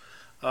torch.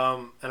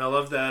 And I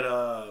love that.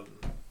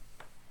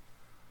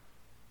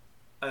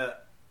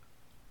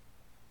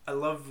 I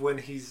love when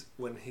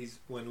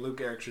Lou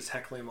Gehrig's just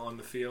heckling him on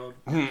the field,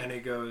 and he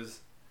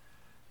goes,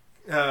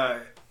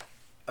 I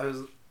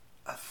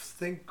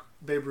think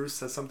Babe Ruth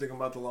says something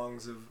about the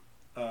lungs of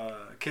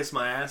Kiss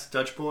My Ass,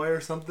 Dutch Boy or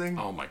something.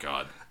 Oh my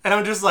god. And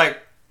I'm just like...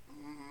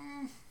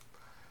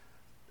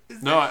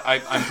 No,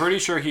 I'm pretty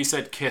sure he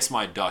said Kiss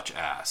My Dutch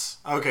Ass.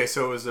 Okay,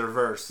 so it was the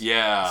reverse.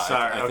 Yeah,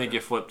 sorry, I think you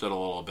flipped it a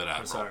little bit, Admiral.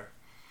 I'm sorry.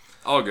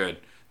 All good.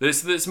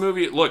 This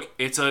movie, look,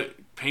 it's a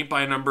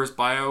paint-by-numbers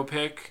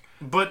biopic.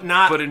 But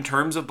in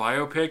terms of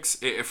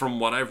biopics, from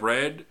what I've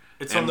read...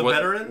 It's on the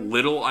better end?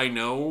 Little I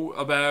know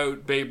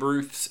about Babe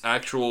Ruth's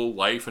actual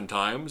life and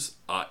times,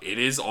 it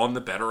is on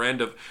the better end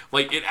of...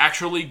 Like, it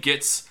actually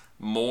gets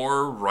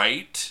more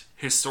right,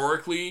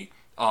 historically.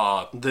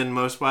 Than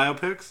most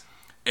biopics?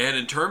 And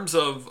in terms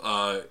of,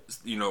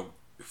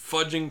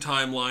 fudging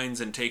timelines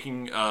and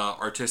taking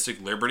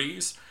artistic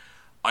liberties,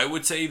 I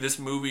would say this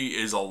movie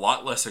is a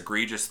lot less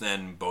egregious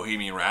than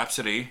Bohemian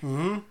Rhapsody.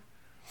 And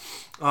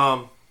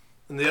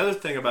the other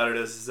thing about it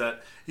is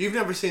that you've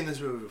never seen this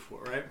movie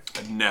before, right?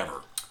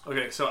 Never.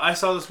 Okay, so I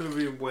saw this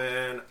movie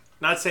when,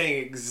 not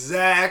saying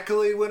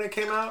exactly when it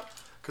came out,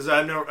 because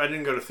I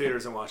didn't go to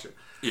theaters and watch it.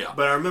 Yeah.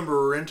 But I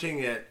remember renting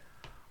it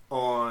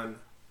on,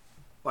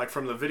 like,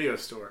 from the video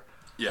store.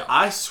 Yeah.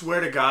 I swear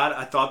to God,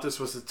 I thought this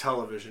was a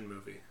television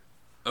movie.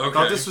 Okay. I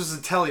thought this was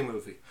a telly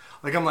movie.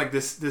 Like, I'm like,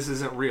 this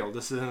isn't real.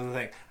 This isn't a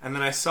thing. And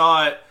then I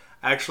saw it.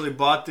 I actually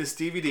bought this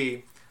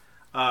DVD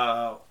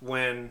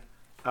when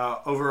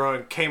over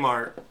on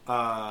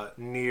Kmart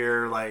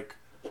near, like,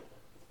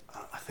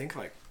 I think,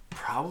 like,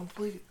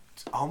 probably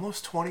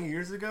almost 20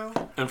 years ago.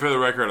 And for the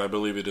record, I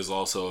believe it is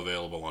also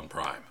available on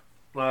Prime.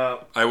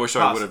 I wish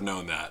I would have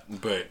known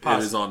that, but it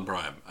is on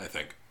Prime, I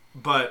think.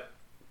 But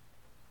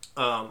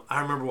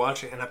I remember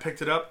watching it, and I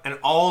picked it up, and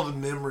all the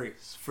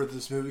memories for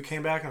this movie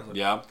came back, and I was like,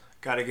 Yeah.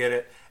 gotta get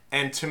it.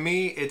 And to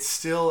me, it's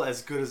still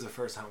as good as the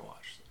first time I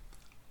watched it.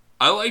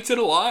 I liked it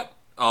a lot.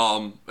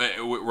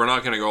 We're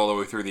not going to go all the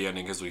way through the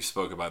ending because we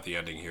spoke about the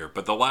ending here.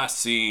 But the last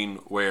scene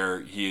where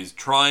he is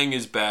trying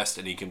his best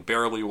and he can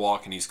barely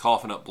walk and he's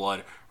coughing up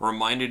blood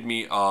reminded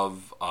me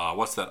of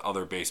what's that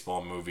other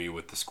baseball movie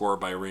with the score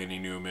by Randy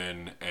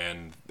Newman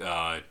and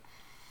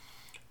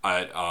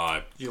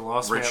You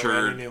lost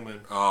Richard, me at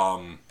Randy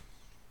Newman.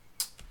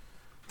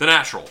 The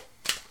Natural.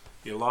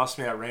 You lost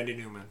me at Randy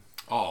Newman.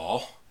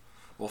 Oh,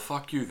 well,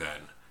 fuck you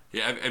then.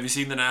 Yeah, have you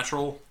seen The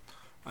Natural?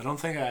 I don't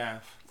think I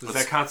have. Does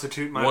that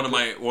constitute one of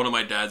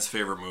my dad's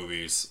favorite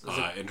movies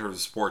in terms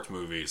of sports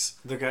movies?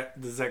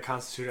 Does that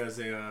constitute as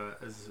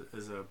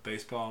a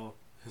baseball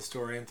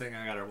historian thing?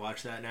 I gotta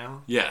watch that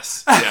now.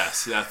 Yes.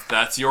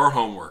 That's your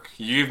homework.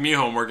 You give me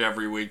homework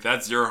every week.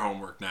 That's your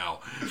homework now.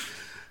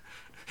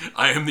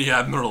 I am the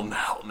admiral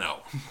now.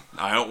 No,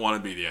 I don't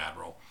want to be the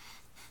admiral.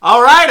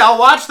 All right, I'll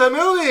watch the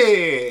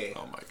movie.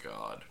 Oh my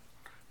god.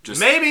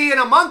 Maybe in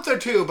a month or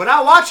two, but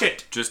I'll watch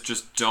it.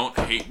 Just don't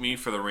hate me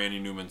for the Randy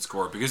Newman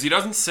score because he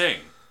doesn't sing.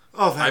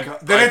 Oh, thank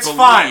God. Then it's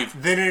fine.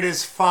 Then it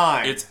is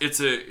fine.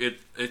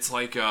 It's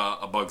like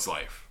a Bug's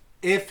Life.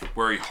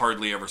 Where he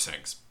hardly ever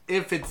sings.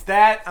 If it's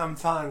that, I'm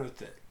fine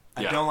with it.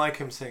 I don't like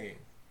him singing.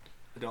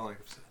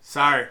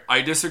 Sorry.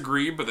 I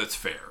disagree, but that's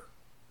fair.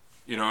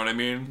 You know what I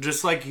mean?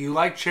 Just like you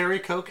like Cherry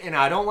Coke and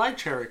I don't like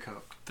Cherry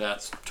Coke.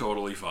 That's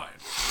totally fine.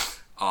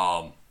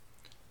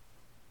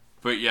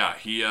 But yeah,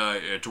 he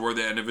toward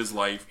the end of his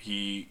life,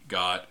 he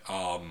got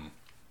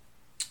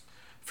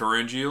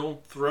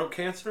pharyngeal throat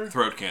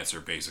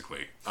cancer,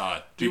 basically.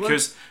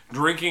 Because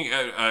drinking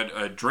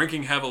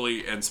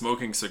heavily and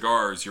smoking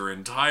cigars your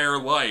entire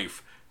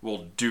life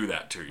will do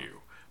that to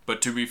you.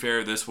 But to be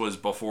fair, this was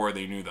before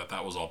they knew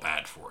that was all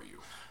bad for you.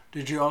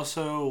 Did you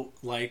also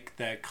like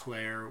that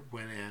Claire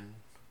went in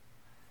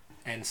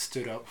and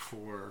stood up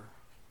for?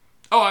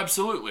 Oh,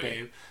 absolutely.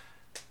 Babe?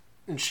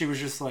 And she was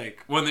just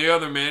like... When the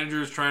other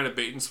manager is trying to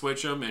bait and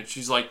switch him, and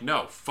she's like,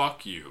 no,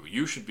 fuck you.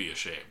 You should be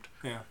ashamed.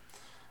 Yeah.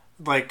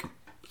 Like...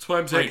 That's why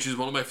I'm saying she's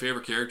one of my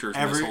favorite characters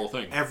in this whole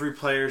thing. Every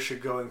player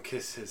should go and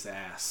kiss his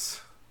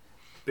ass.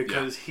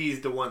 Because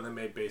he's the one that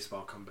made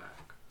baseball come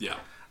back. Yeah.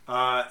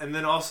 And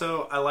then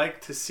also, I like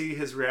to see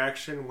his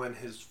reaction when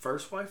his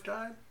first wife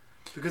died.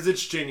 Because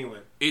it's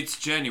genuine. It's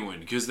genuine,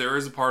 because there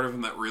is a part of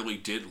him that really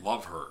did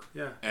love her.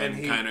 Yeah. And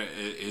he kind of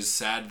is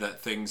sad that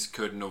things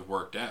couldn't have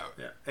worked out.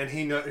 Yeah. And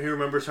he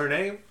remembers her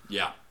name.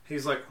 Yeah.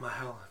 He's like, my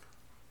Helen.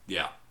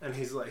 Yeah. And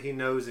he's like, he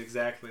knows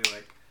exactly,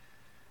 like,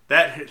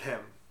 that hit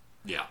him.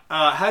 Yeah.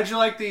 How'd you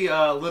like the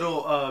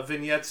little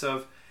vignettes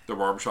of... The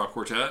Barbershop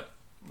Quartet?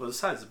 Well,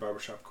 besides the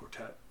Barbershop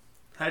Quartet.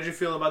 How'd you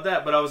feel about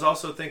that? But I was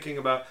also thinking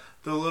about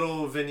the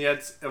little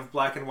vignettes of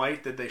black and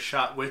white that they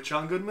shot with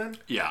John Goodman.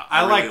 Yeah.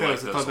 I really like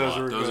those. I thought those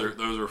were good.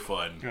 Those are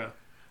fun.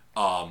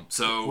 Yeah.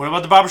 So... What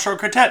about the Barbershop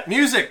Quartet?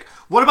 Music!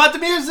 What about the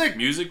music?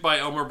 Music by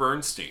Elmer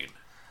Bernstein.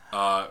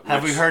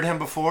 Have we heard him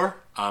before?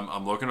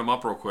 I'm looking him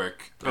up real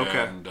quick. Okay.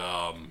 And,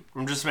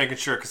 I'm just making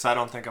sure, because I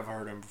don't think I've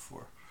heard him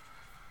before.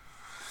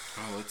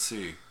 Oh, let's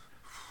see.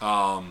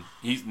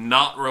 He's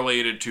not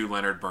related to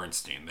Leonard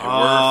Bernstein. They were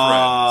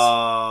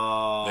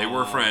friends. They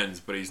were friends,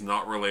 but he's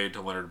not related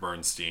to Leonard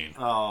Bernstein.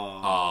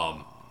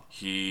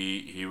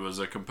 He was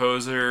a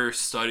composer,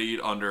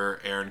 studied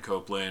under Aaron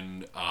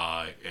Copland,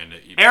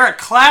 Eric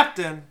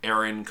Clapton.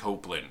 Aaron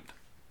Copland.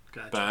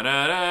 Gotcha.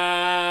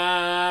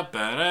 Ba-da-da,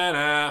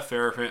 ba-da-da,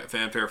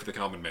 fanfare for the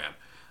common man.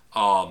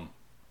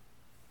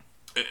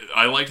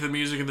 I liked the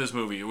music in this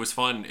movie. It was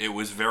fun. It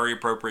was very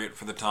appropriate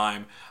for the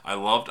time.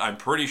 I'm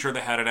pretty sure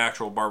they had an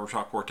actual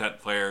Barbershop Quartet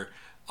player.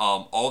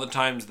 All the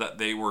times that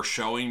they were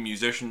showing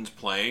musicians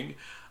playing,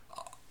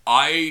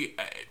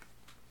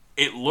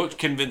 it looked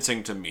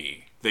convincing to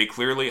me. They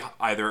clearly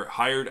either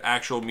hired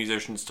actual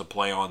musicians to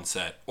play on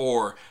set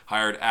or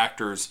hired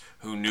actors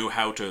who knew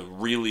how to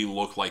really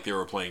look like they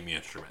were playing the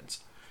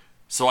instruments.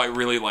 So I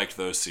really liked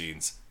those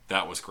scenes.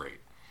 That was great.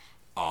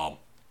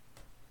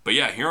 But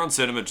yeah, here on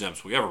Cinema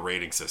Gems, we have a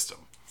rating system.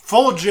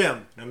 Full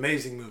gem. An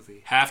amazing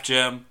movie. Half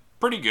gem.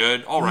 Pretty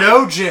good. All right.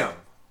 No gem.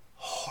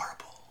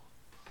 Horrible.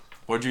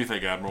 What do you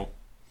think, Admiral?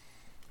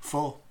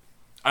 Full.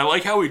 I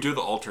like how we do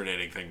the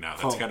alternating thing now.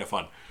 That's kind of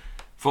fun.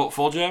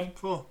 Full gem?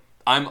 Full.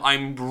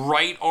 I'm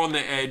right on the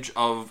edge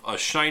of a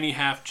shiny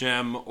half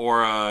gem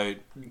or a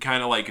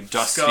kind of like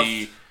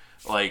dusty,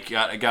 like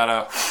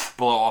gotta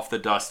blow off the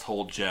dust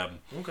whole gem.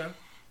 Okay.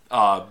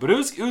 But it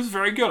was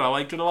very good. I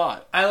liked it a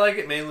lot. I like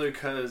it mainly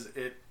because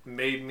it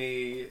made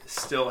me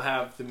still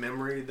have the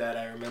memory that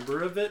I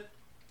remember of it,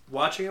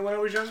 watching it when I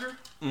was younger.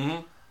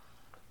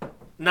 Mm-hmm.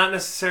 Not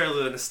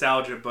necessarily the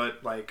nostalgia,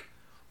 but like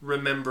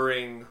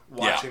remembering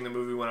watching the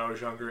movie when I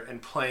was younger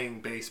and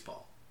playing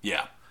baseball.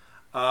 Yeah.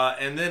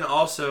 And then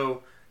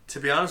also, to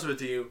be honest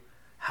with you,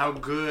 how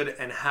good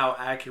and how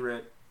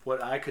accurate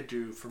what I could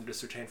do from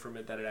discern from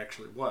it that it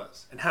actually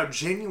was. And how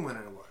genuine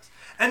it was.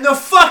 And the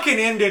fucking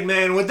ending,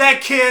 man, with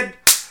that kid,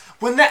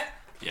 when that...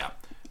 Yeah.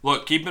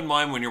 Look, keep in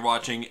mind when you're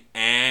watching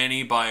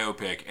any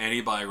biopic, any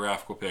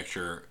biographical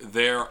picture,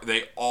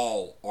 they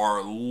all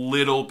are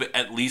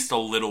at least a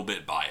little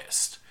bit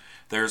biased.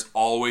 There's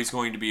always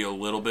going to be a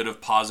little bit of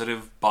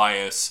positive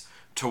bias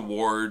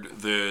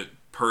toward the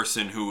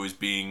person who is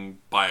being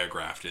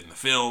biographed in the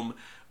film,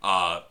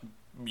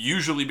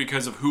 usually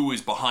because of who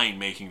is behind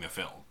making the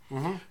film.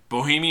 Mm-hmm.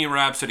 Bohemian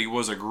Rhapsody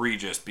was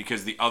egregious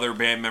because the other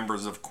band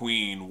members of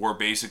Queen were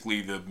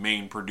basically the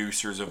main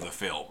producers of the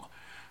film.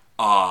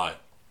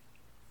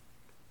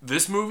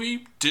 This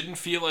movie didn't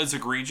feel as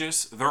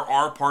egregious. There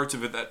are parts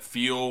of it that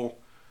feel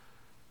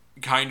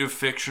kind of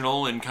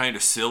fictional and kind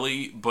of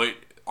silly, but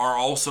are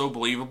also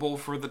believable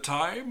for the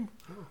time.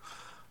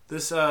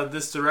 This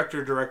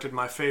director directed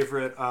my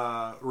favorite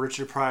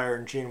Richard Pryor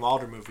and Gene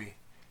Wilder movie,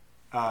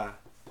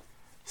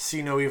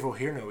 See No Evil,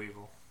 Hear No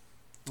Evil,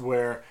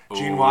 where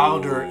Gene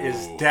Wilder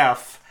is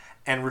deaf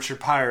and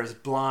Richard Pryor is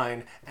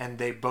blind, and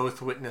they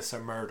both witness a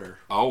murder.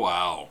 Oh,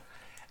 wow.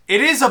 It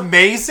is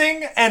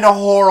amazing and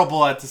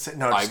horrible at the same...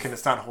 No, just kidding.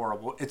 It's not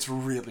horrible. It's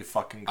really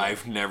fucking good.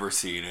 I've never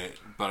seen it,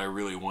 but I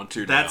really want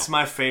to. That's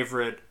my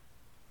favorite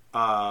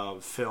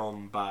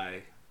film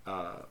by...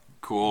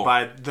 Cool.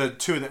 By the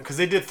two of them, because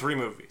they did 3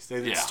 movies.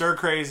 They did Stir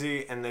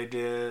Crazy, and they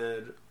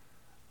did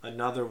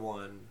another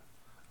one,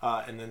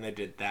 and then they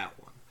did that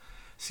one.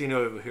 See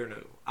No Evil, Hear No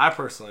Evil. I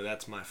personally,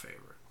 that's my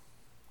favorite.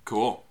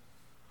 Cool.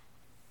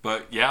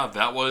 But yeah,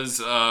 that was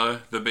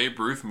the Babe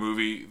Ruth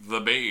movie, The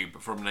Babe,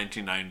 from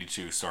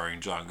 1992, starring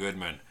John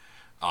Goodman.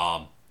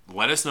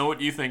 Let us know what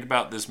you think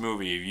about this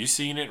movie. Have you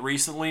seen it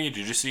recently?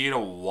 Did you see it a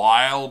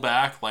while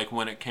back, like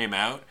when it came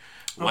out?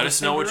 Let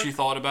us know what you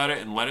thought about it,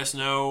 and let us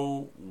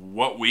know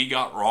what we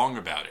got wrong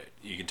about it.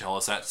 You can tell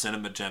us at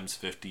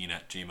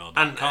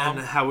cinemagems15@gmail.com.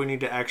 And how we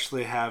need to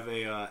actually have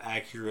a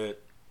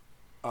accurate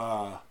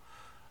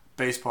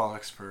baseball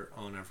expert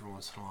on every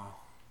once in a while.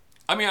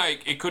 I mean,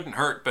 it couldn't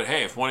hurt, but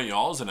hey, if one of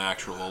y'all is an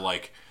actual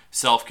like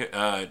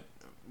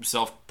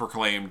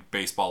self-proclaimed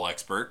baseball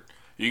expert,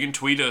 you can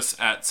tweet us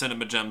at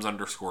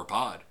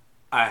cinemagems_pod.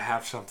 I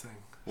have something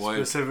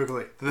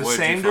specifically. The What'd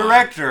same you find?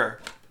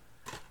 director,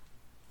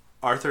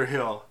 Arthur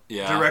Hill,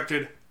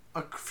 directed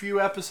a few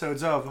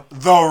episodes of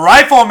The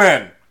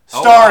Rifleman,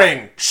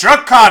 starring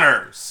Chuck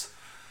Connors.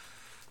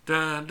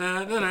 And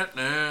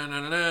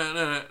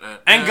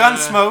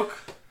Gunsmoke.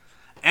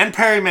 And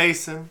Perry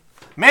Mason.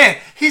 Man,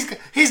 he's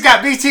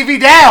got BTV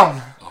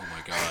down. Oh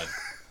my god.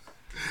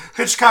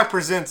 Hitchcock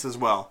Presents as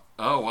well.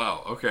 Oh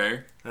wow,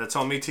 okay. That's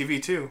on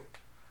MeTV too.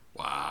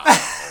 Wow.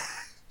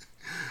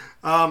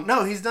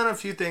 No, he's done a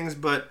few things,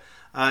 but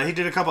he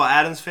did a couple of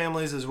Addams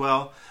Families as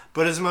well.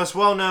 But his most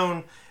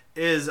well-known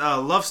is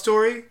Love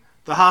Story,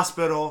 The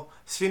Hospital,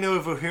 See No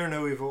Evil, Hear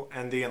No Evil,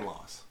 and The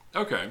In-Laws.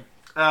 Okay.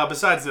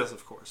 Besides this,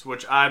 of course,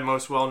 which I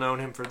most well-known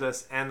him for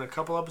this, and a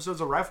couple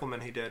episodes of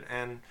Rifleman he did,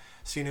 and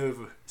See No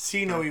Evil,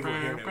 Hear No Evil. Is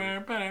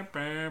that going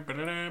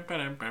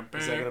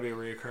to be a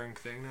reoccurring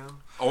thing now?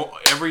 Oh,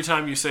 every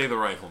time you say The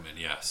Rifleman,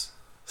 yes.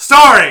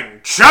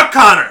 Starring Chuck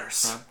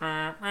Connors.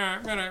 But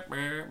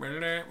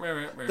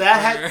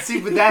that has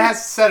to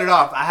set it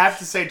off. I have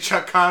to say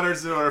Chuck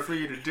Connors in order for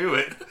you to do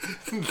it.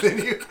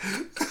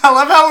 I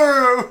love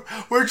how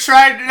we're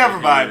trying to... Never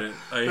mind.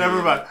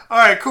 All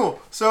right,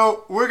 cool.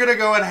 So we're going to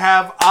go and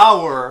have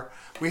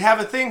we have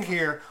a thing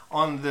here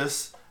on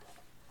this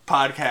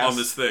podcast. On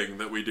this thing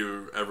that we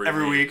do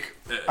every week.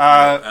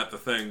 At the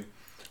thing.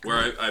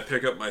 Where I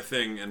pick up my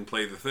thing and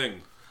play the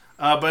thing.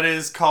 But it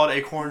is called a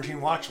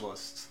quarantine watch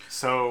list.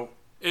 So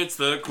it's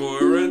the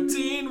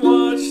quarantine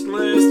watch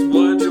list.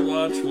 What'd you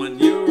watch when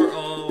you were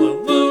all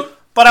alone?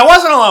 But I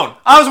wasn't alone.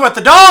 I was with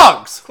the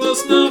dogs.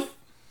 Close enough.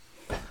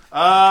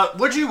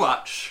 What'd you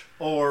watch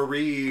or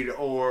read,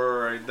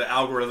 or the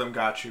algorithm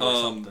got you or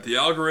something? The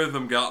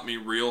algorithm got me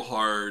real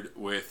hard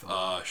with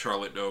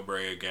Charlotte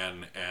Dobre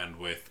again, and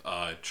with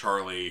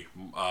Charlie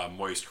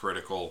Moist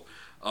Critical.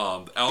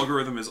 The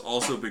algorithm has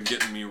also been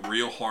getting me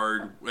real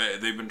hard.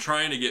 They've been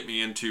trying to get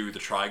me into the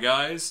Try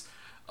Guys.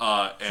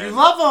 And you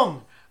love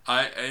them.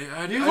 I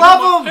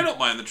love them. I don't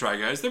mind the Try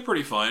Guys. They're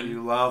pretty fun.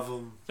 You love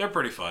them. They're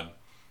pretty fun.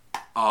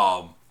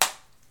 But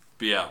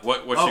yeah,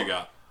 what you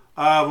got?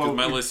 Well,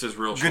 my list is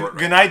real short.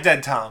 Good night,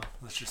 Dead Tom.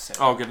 Let's just say.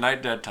 Oh, Good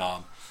Night, Dead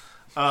Tom.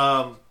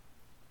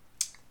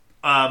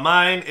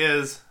 Mine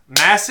is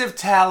massive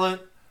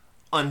talent,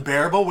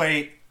 Unbearable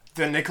Weight,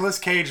 the Nicolas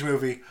Cage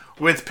movie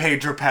with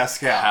Pedro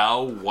Pascal.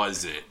 How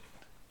was it?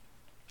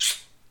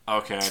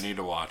 Okay, I need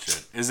to watch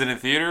it. Is it in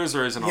theaters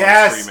or is it on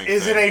streaming?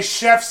 Yes,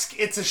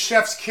 it's a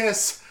chef's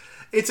kiss.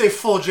 It's a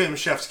full gym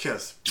chef's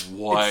kiss.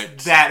 What?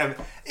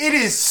 It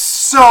is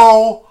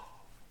so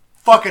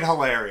fucking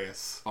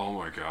hilarious. Oh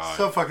my god.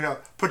 So fucking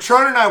hilarious.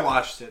 Patron and I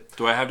watched it.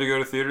 Do I have to go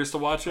to theaters to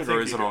watch it,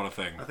 or is it on a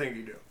thing? I think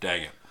you do.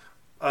 Dang it.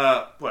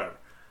 Whatever.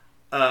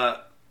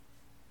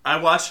 I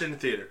watched it in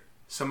theater.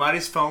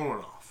 Somebody's phone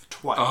went off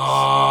twice.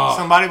 Oh.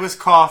 Somebody was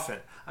coughing.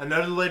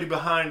 Another lady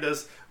behind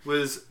us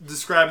was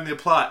describing the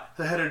plot.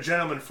 They had a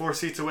gentleman 4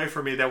 seats away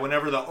from me that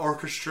whenever the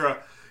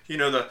orchestra,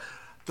 the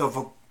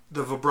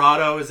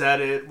vibrato, is that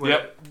it?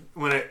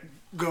 When it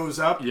goes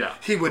up,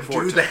 he would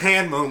do the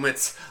hand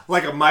movements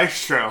like a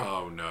maestro.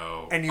 Oh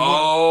no. And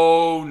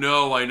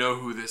no, I know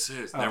who this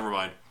is. Never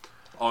mind.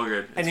 All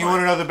good. And you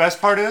want to know the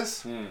best part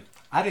is?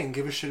 I didn't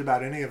give a shit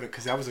about any of it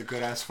because that was a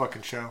good ass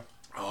fucking show.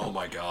 Oh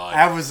my god.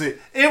 That was it.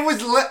 I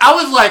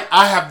was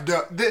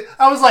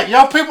like,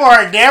 y'all people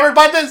are enamored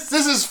by this?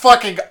 This is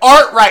fucking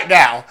art right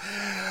now.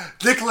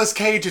 Nicolas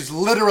Cage is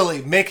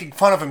literally making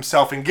fun of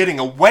himself and getting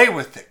away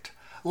with it.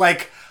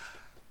 Like,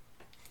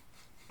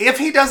 if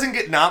he doesn't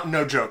get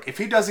no joke, if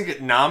he doesn't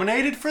get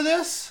nominated for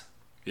this,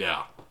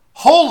 yeah.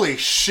 Holy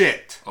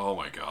shit. Oh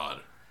my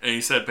god. And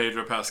you said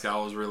Pedro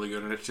Pascal was really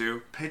good in it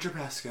too? Pedro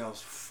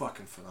Pascal's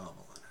fucking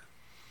phenomenal in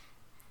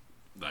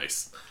it.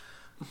 Nice.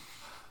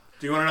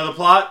 Do you want to know the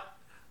plot?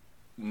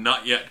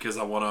 Not yet, because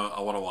I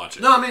wanna watch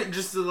it. No, I mean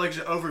just like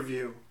an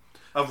overview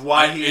of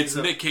why it's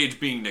Nick Cage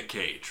being Nick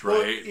Cage, right?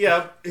 Well,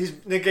 yeah, he's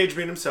Nick Cage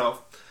being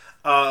himself,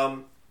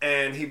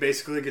 and he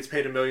basically gets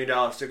paid $1 million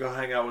to go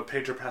hang out with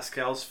Pedro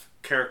Pascal's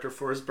character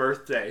for his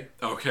birthday.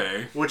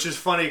 Okay. Which is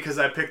funny because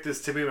I picked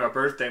this to be my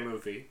birthday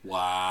movie.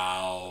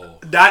 Wow.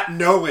 Not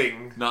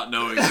knowing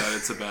that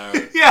it's about.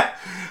 Yeah,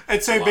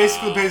 and so he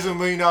basically pays him $1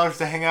 million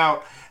to hang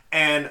out,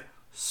 and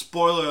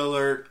spoiler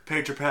alert,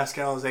 Pedro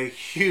Pascal is a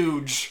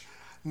huge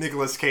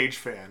Nicolas Cage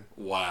fan.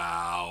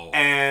 Wow.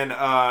 And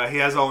he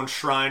has his own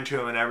shrine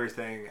to him and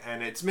everything.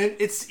 And it's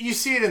you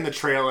see it in the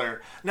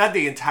trailer, not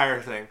the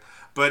entire thing,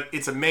 but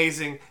it's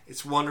amazing.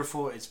 It's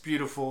wonderful. It's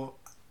beautiful.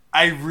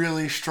 I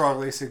really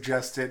strongly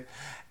suggest it.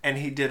 And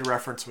he did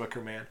reference Wicker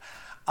Man.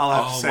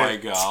 I'll have to say, oh my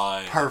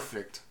god,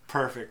 perfect.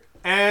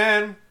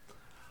 And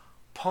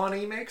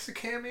Pawnee makes a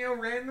cameo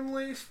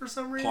randomly for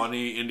some reason.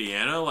 Pawnee,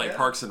 Indiana, like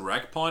Parks and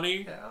Rec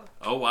Pawnee. Yeah.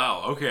 Oh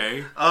wow.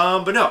 Okay.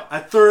 But no, I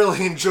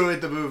thoroughly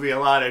enjoyed the movie a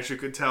lot. As you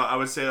could tell, I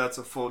would say that's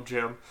a full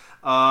gem.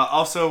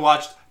 Also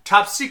watched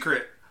Top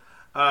Secret,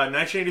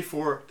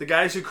 1984. The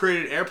guys who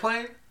created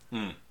Airplane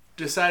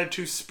decided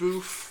to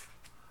spoof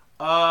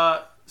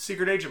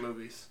secret agent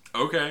movies.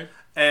 Okay.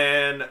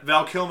 And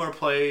Val Kilmer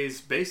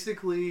plays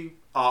basically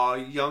a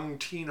young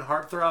teen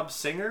heartthrob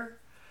singer.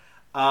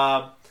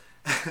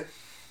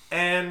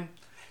 And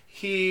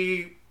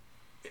you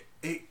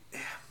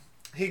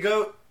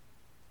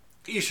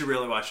should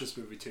really watch this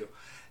movie too.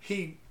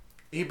 He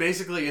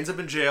basically ends up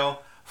in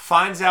jail,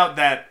 finds out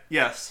that,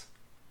 yes,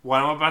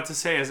 what I'm about to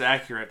say is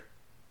accurate.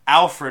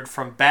 Alfred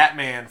from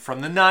Batman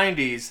from the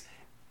 90s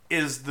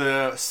is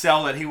the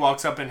cell that he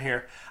walks up in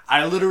here.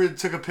 I literally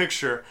took a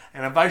picture,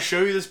 and if I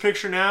show you this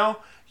picture now,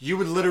 you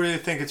would literally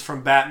think it's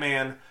from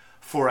Batman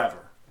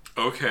Forever.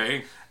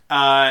 Okay.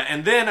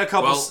 And then a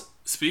couple... Well,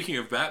 speaking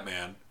of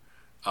Batman...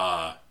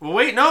 well,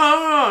 wait,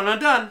 no, not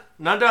done.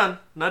 No,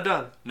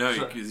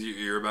 because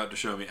you're about to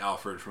show me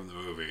Alfred from the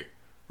movie.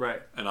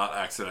 Right. And not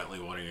accidentally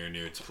one of your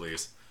nudes,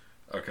 please.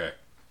 Okay.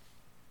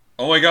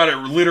 Oh my god, it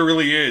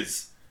literally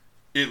is.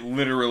 It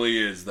literally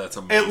is. That's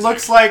amazing. It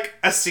looks like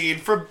a scene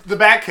from the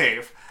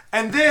Batcave.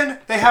 And then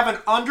they have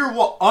an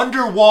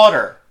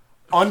underwater.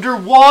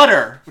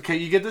 Okay,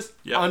 you get this?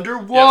 Yep.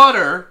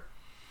 Underwater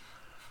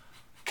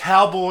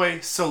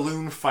cowboy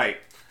saloon fight.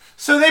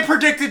 So they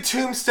predicted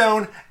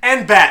Tombstone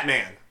and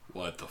Batman.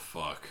 What the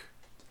fuck?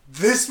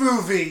 This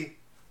movie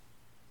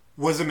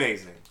was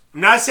amazing.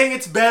 I'm not saying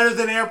it's better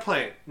than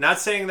Airplane. Not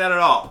saying that at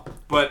all.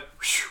 But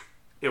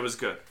it was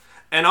good.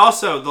 And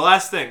also, the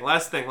last thing.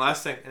 And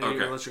then I'm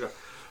gonna let you go.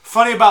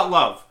 Funny About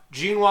Love.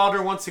 Gene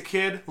Wilder wants a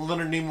kid.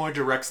 Leonard Nimoy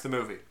directs the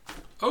movie.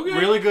 Okay.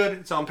 Really good.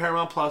 It's on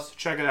Paramount Plus.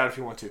 Check it out if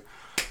you want to.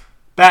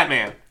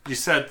 Batman. You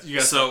said you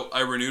got. So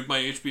I renewed my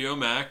HBO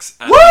Max.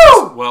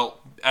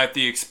 At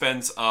the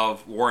expense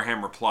of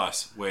Warhammer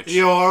Plus, which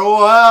you're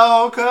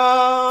welcome.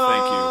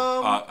 Thank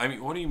you. I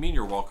mean, what do you mean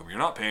you're welcome? You're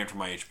not paying for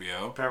my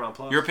HBO. Paramount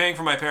Plus. You're paying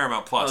for my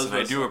Paramount Plus, and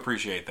I do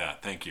appreciate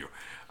that. Thank you.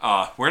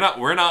 We're not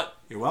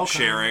you're welcome.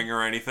 Sharing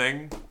or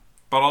anything,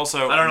 but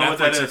also I don't know Netflix. what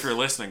that is. If you're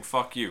listening,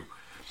 fuck you.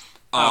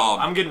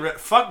 I'm getting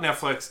fuck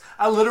Netflix.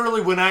 I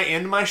literally, when I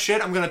end my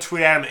shit, I'm gonna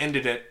tweet at him.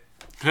 Ended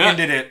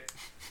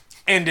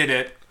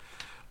it.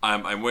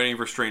 I'm waiting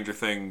for Stranger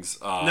Things.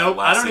 Nope,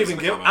 I don't even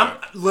give.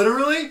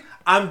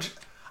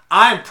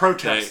 I'm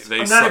protest.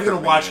 They I'm not even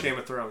gonna watch Game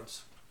of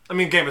Thrones.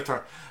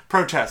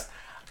 Protest.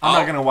 I'm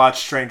not gonna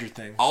watch Stranger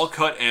Things. I'll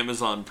cut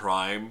Amazon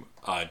Prime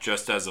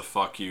just as a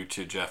fuck you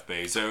to Jeff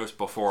Bezos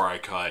before I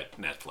cut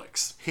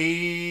Netflix.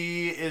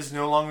 He is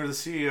no longer the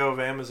CEO of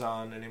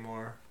Amazon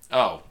anymore.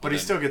 Oh. But he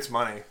still gets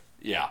money.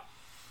 Yeah.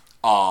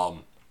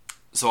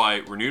 So I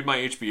renewed my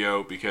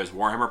HBO because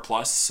Warhammer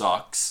Plus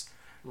sucks.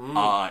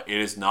 It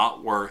is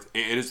not worth...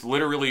 It is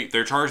literally...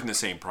 They're charging the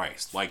same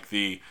price. Like,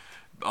 the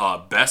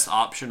best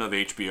option of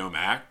HBO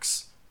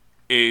Max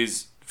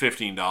is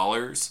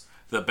 $15.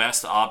 The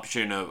best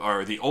option of...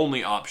 Or the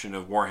only option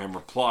of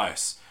Warhammer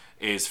Plus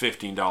is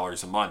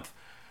 $15 a month.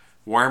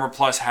 Warhammer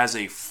Plus has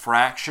a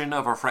fraction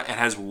of it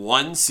has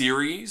one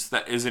series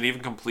that isn't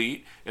even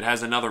complete. It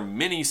has another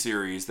mini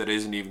series that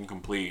isn't even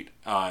complete.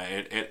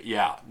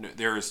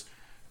 There's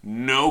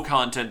no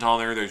content on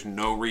there. There's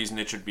no reason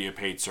it should be a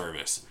paid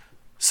service.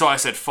 So I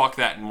said fuck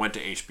that and went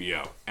to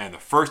HBO. And the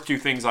first two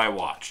things I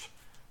watched,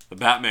 The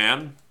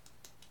Batman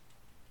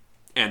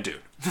and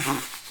Dune.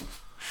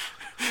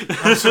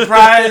 I'm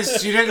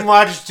surprised you didn't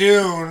watch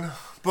Dune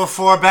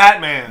before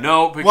Batman.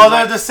 No, because well,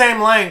 they're the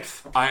same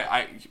length.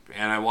 I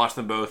watched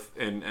them both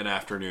in an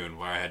afternoon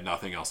where I had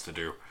nothing else to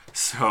do.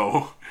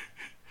 So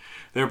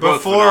they're both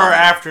before phenomenal. or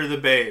after the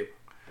Babe?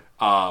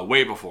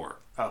 Way before.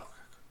 Oh.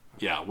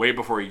 Yeah, way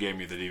before you gave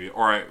me the DVD,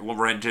 or I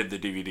rented the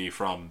DVD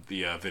from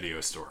the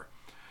video store.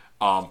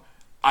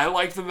 I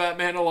like the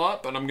Batman a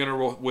lot, but I'm going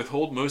to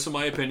withhold most of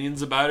my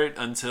opinions about it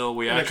until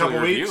we actually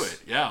review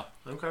it. Yeah.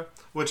 Okay.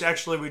 Which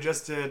actually we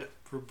just did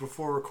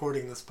before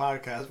recording this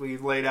podcast. We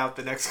laid out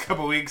the next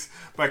couple weeks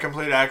by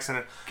complete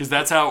accident. Because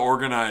that's how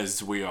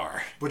organized we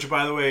are. Which,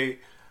 by the way,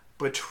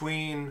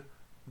 between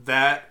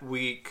that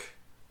week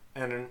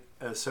and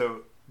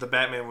so the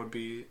Batman would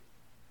be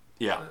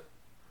the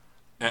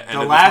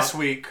last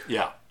week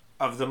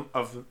of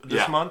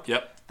this month.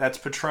 Yep. That's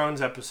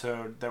Patron's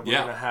episode that we're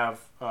going to have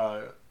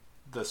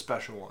the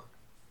special one.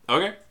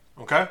 Okay.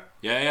 Okay?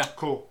 Yeah.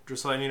 Cool.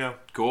 Just letting you know.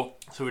 Cool.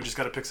 So we just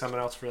got to pick something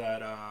else for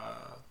that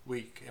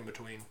week in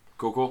between.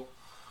 Cool.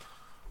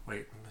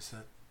 Wait, I missed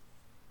that.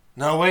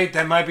 No, wait,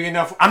 that might be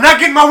enough. I'm not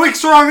getting my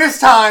weeks wrong this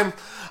time.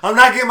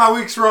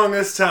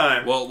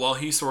 Well, while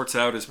he sorts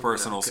out his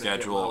personal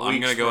schedule, I'm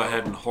going to go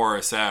ahead and whore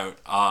us out.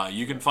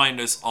 You can find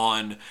us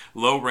on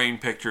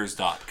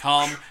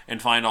lowrainpictures.com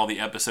and find all the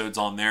episodes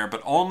on there,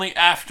 but only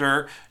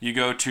after you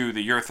go to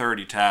the Year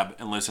 30 tab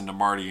and listen to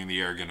Marty and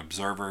the Arrogant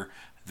Observer.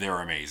 They're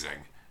amazing.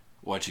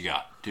 What you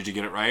got? Did you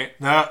get it right?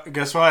 No,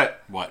 guess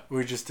what? What?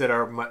 We just did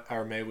our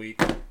May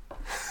week.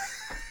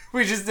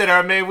 We just did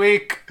our May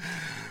week.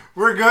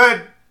 We're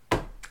good.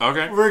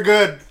 Okay. We're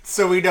good.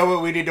 So we know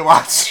what we need to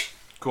watch.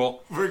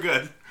 Cool. We're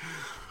good.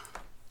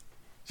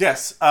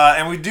 Yes,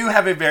 and we do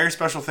have a very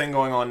special thing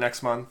going on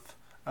next month.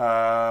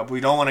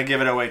 We don't want to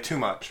give it away too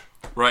much.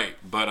 Right,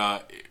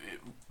 but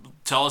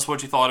tell us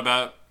what you thought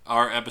about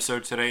our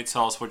episode today.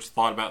 Tell us what you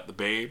thought about The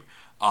Babe.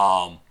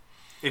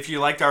 If you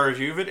liked our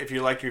review of it, if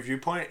you liked your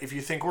viewpoint, if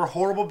you think we're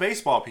horrible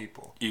baseball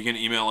people. You can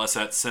email us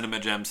at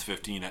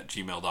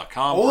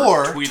cinemagems15@gmail.com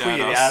or tweet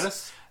at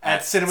us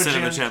at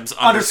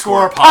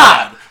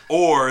cinemagems_pod.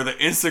 Or the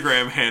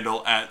Instagram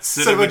handle at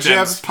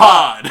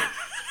cinemagemspod.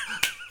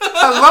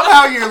 I love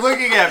how you're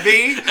looking at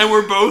me. And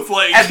we're both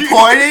like... and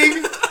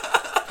pointing.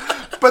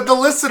 But the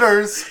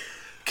listeners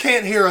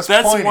can't hear us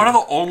That's pointing. One of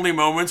the only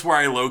moments where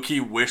I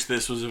low-key wish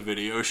this was a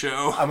video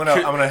show. I'm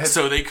gonna hit...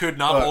 So they could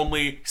not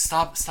only...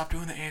 Stop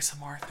doing the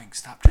ASMR thing.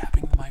 Stop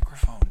tapping the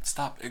microphone.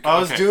 Stop. I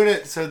was doing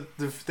it so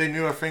they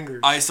knew our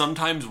fingers. I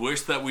sometimes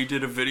wish that we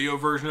did a video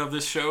version of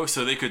this show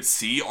so they could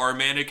see our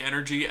manic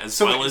energy as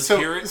well as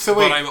hear it.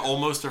 But I'm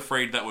almost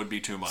afraid that would be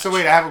too much. So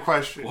wait, I have a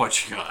question.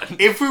 What you got?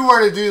 If we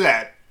were to do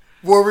that,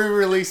 will we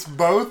release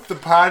both the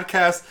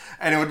podcast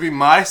and it would be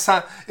my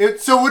son?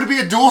 So would it be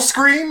a dual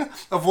screen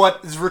of what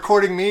is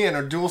recording me and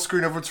a dual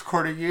screen of what's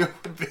recording you?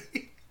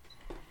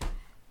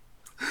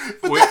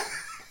 Would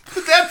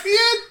that be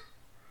it?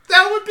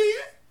 That would be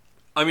it?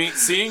 I mean,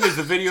 seeing as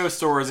the video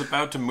store is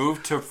about to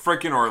move to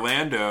frickin'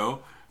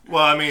 Orlando.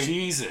 Well, I mean...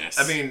 Jesus.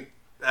 I mean,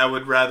 I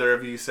would rather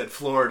have you said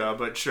Florida,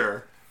 but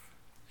sure.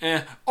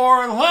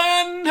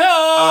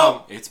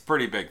 Orlando! It's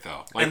pretty big,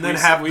 though. Like, and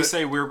then we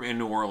say we're in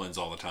New Orleans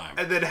all the time.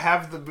 And then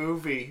have the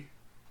movie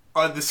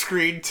on the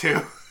screen,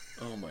 too.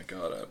 Oh my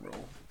god,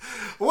 Admiral.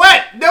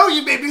 What? No,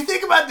 you made me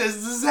think about this.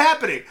 This is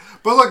happening.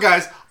 But look,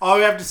 guys, all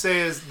we have to say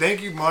is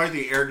thank you,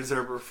 Marty the Arrogant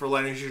Observer, for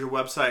letting us use your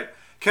website.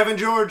 Kevin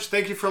George,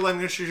 thank you for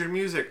letting us use your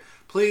music.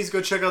 Please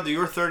go check out the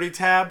Your 30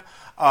 tab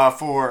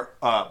for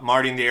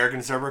Marty and the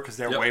Arrogant Observer because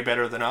they're way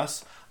better than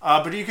us.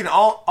 But you can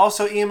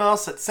also email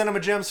us at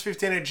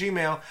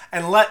cinemagems15@gmail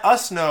and let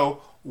us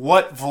know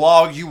what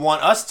vlog you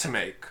want us to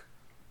make.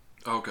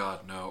 Oh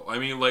God, no! I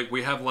mean, like,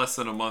 we have less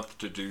than a month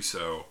to do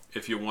so.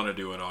 If you want to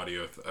do an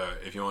audio,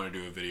 if you want to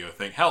do a video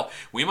thing, hell,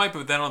 we might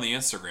put that on the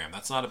Instagram.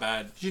 That's not a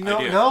bad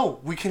idea. No,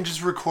 we can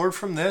just record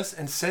from this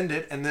and send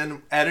it, and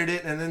then edit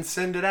it, and then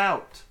send it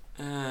out.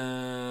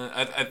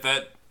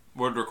 That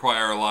would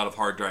require a lot of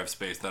hard drive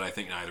space that I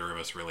think neither of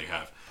us really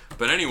have.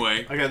 But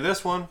anyway, I got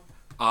this one.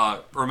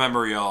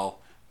 Remember, y'all,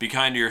 be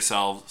kind to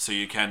yourselves so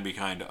you can be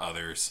kind to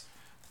others.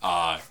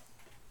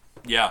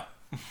 Yeah.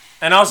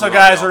 And also,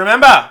 guys,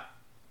 remember,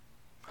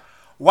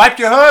 wipe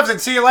your hooves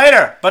and see you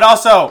later. But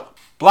also,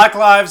 Black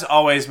lives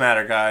always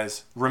matter,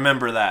 guys.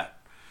 Remember that.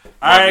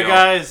 All right, y'all.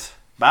 guys.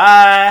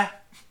 Bye.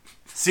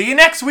 See you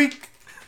next week.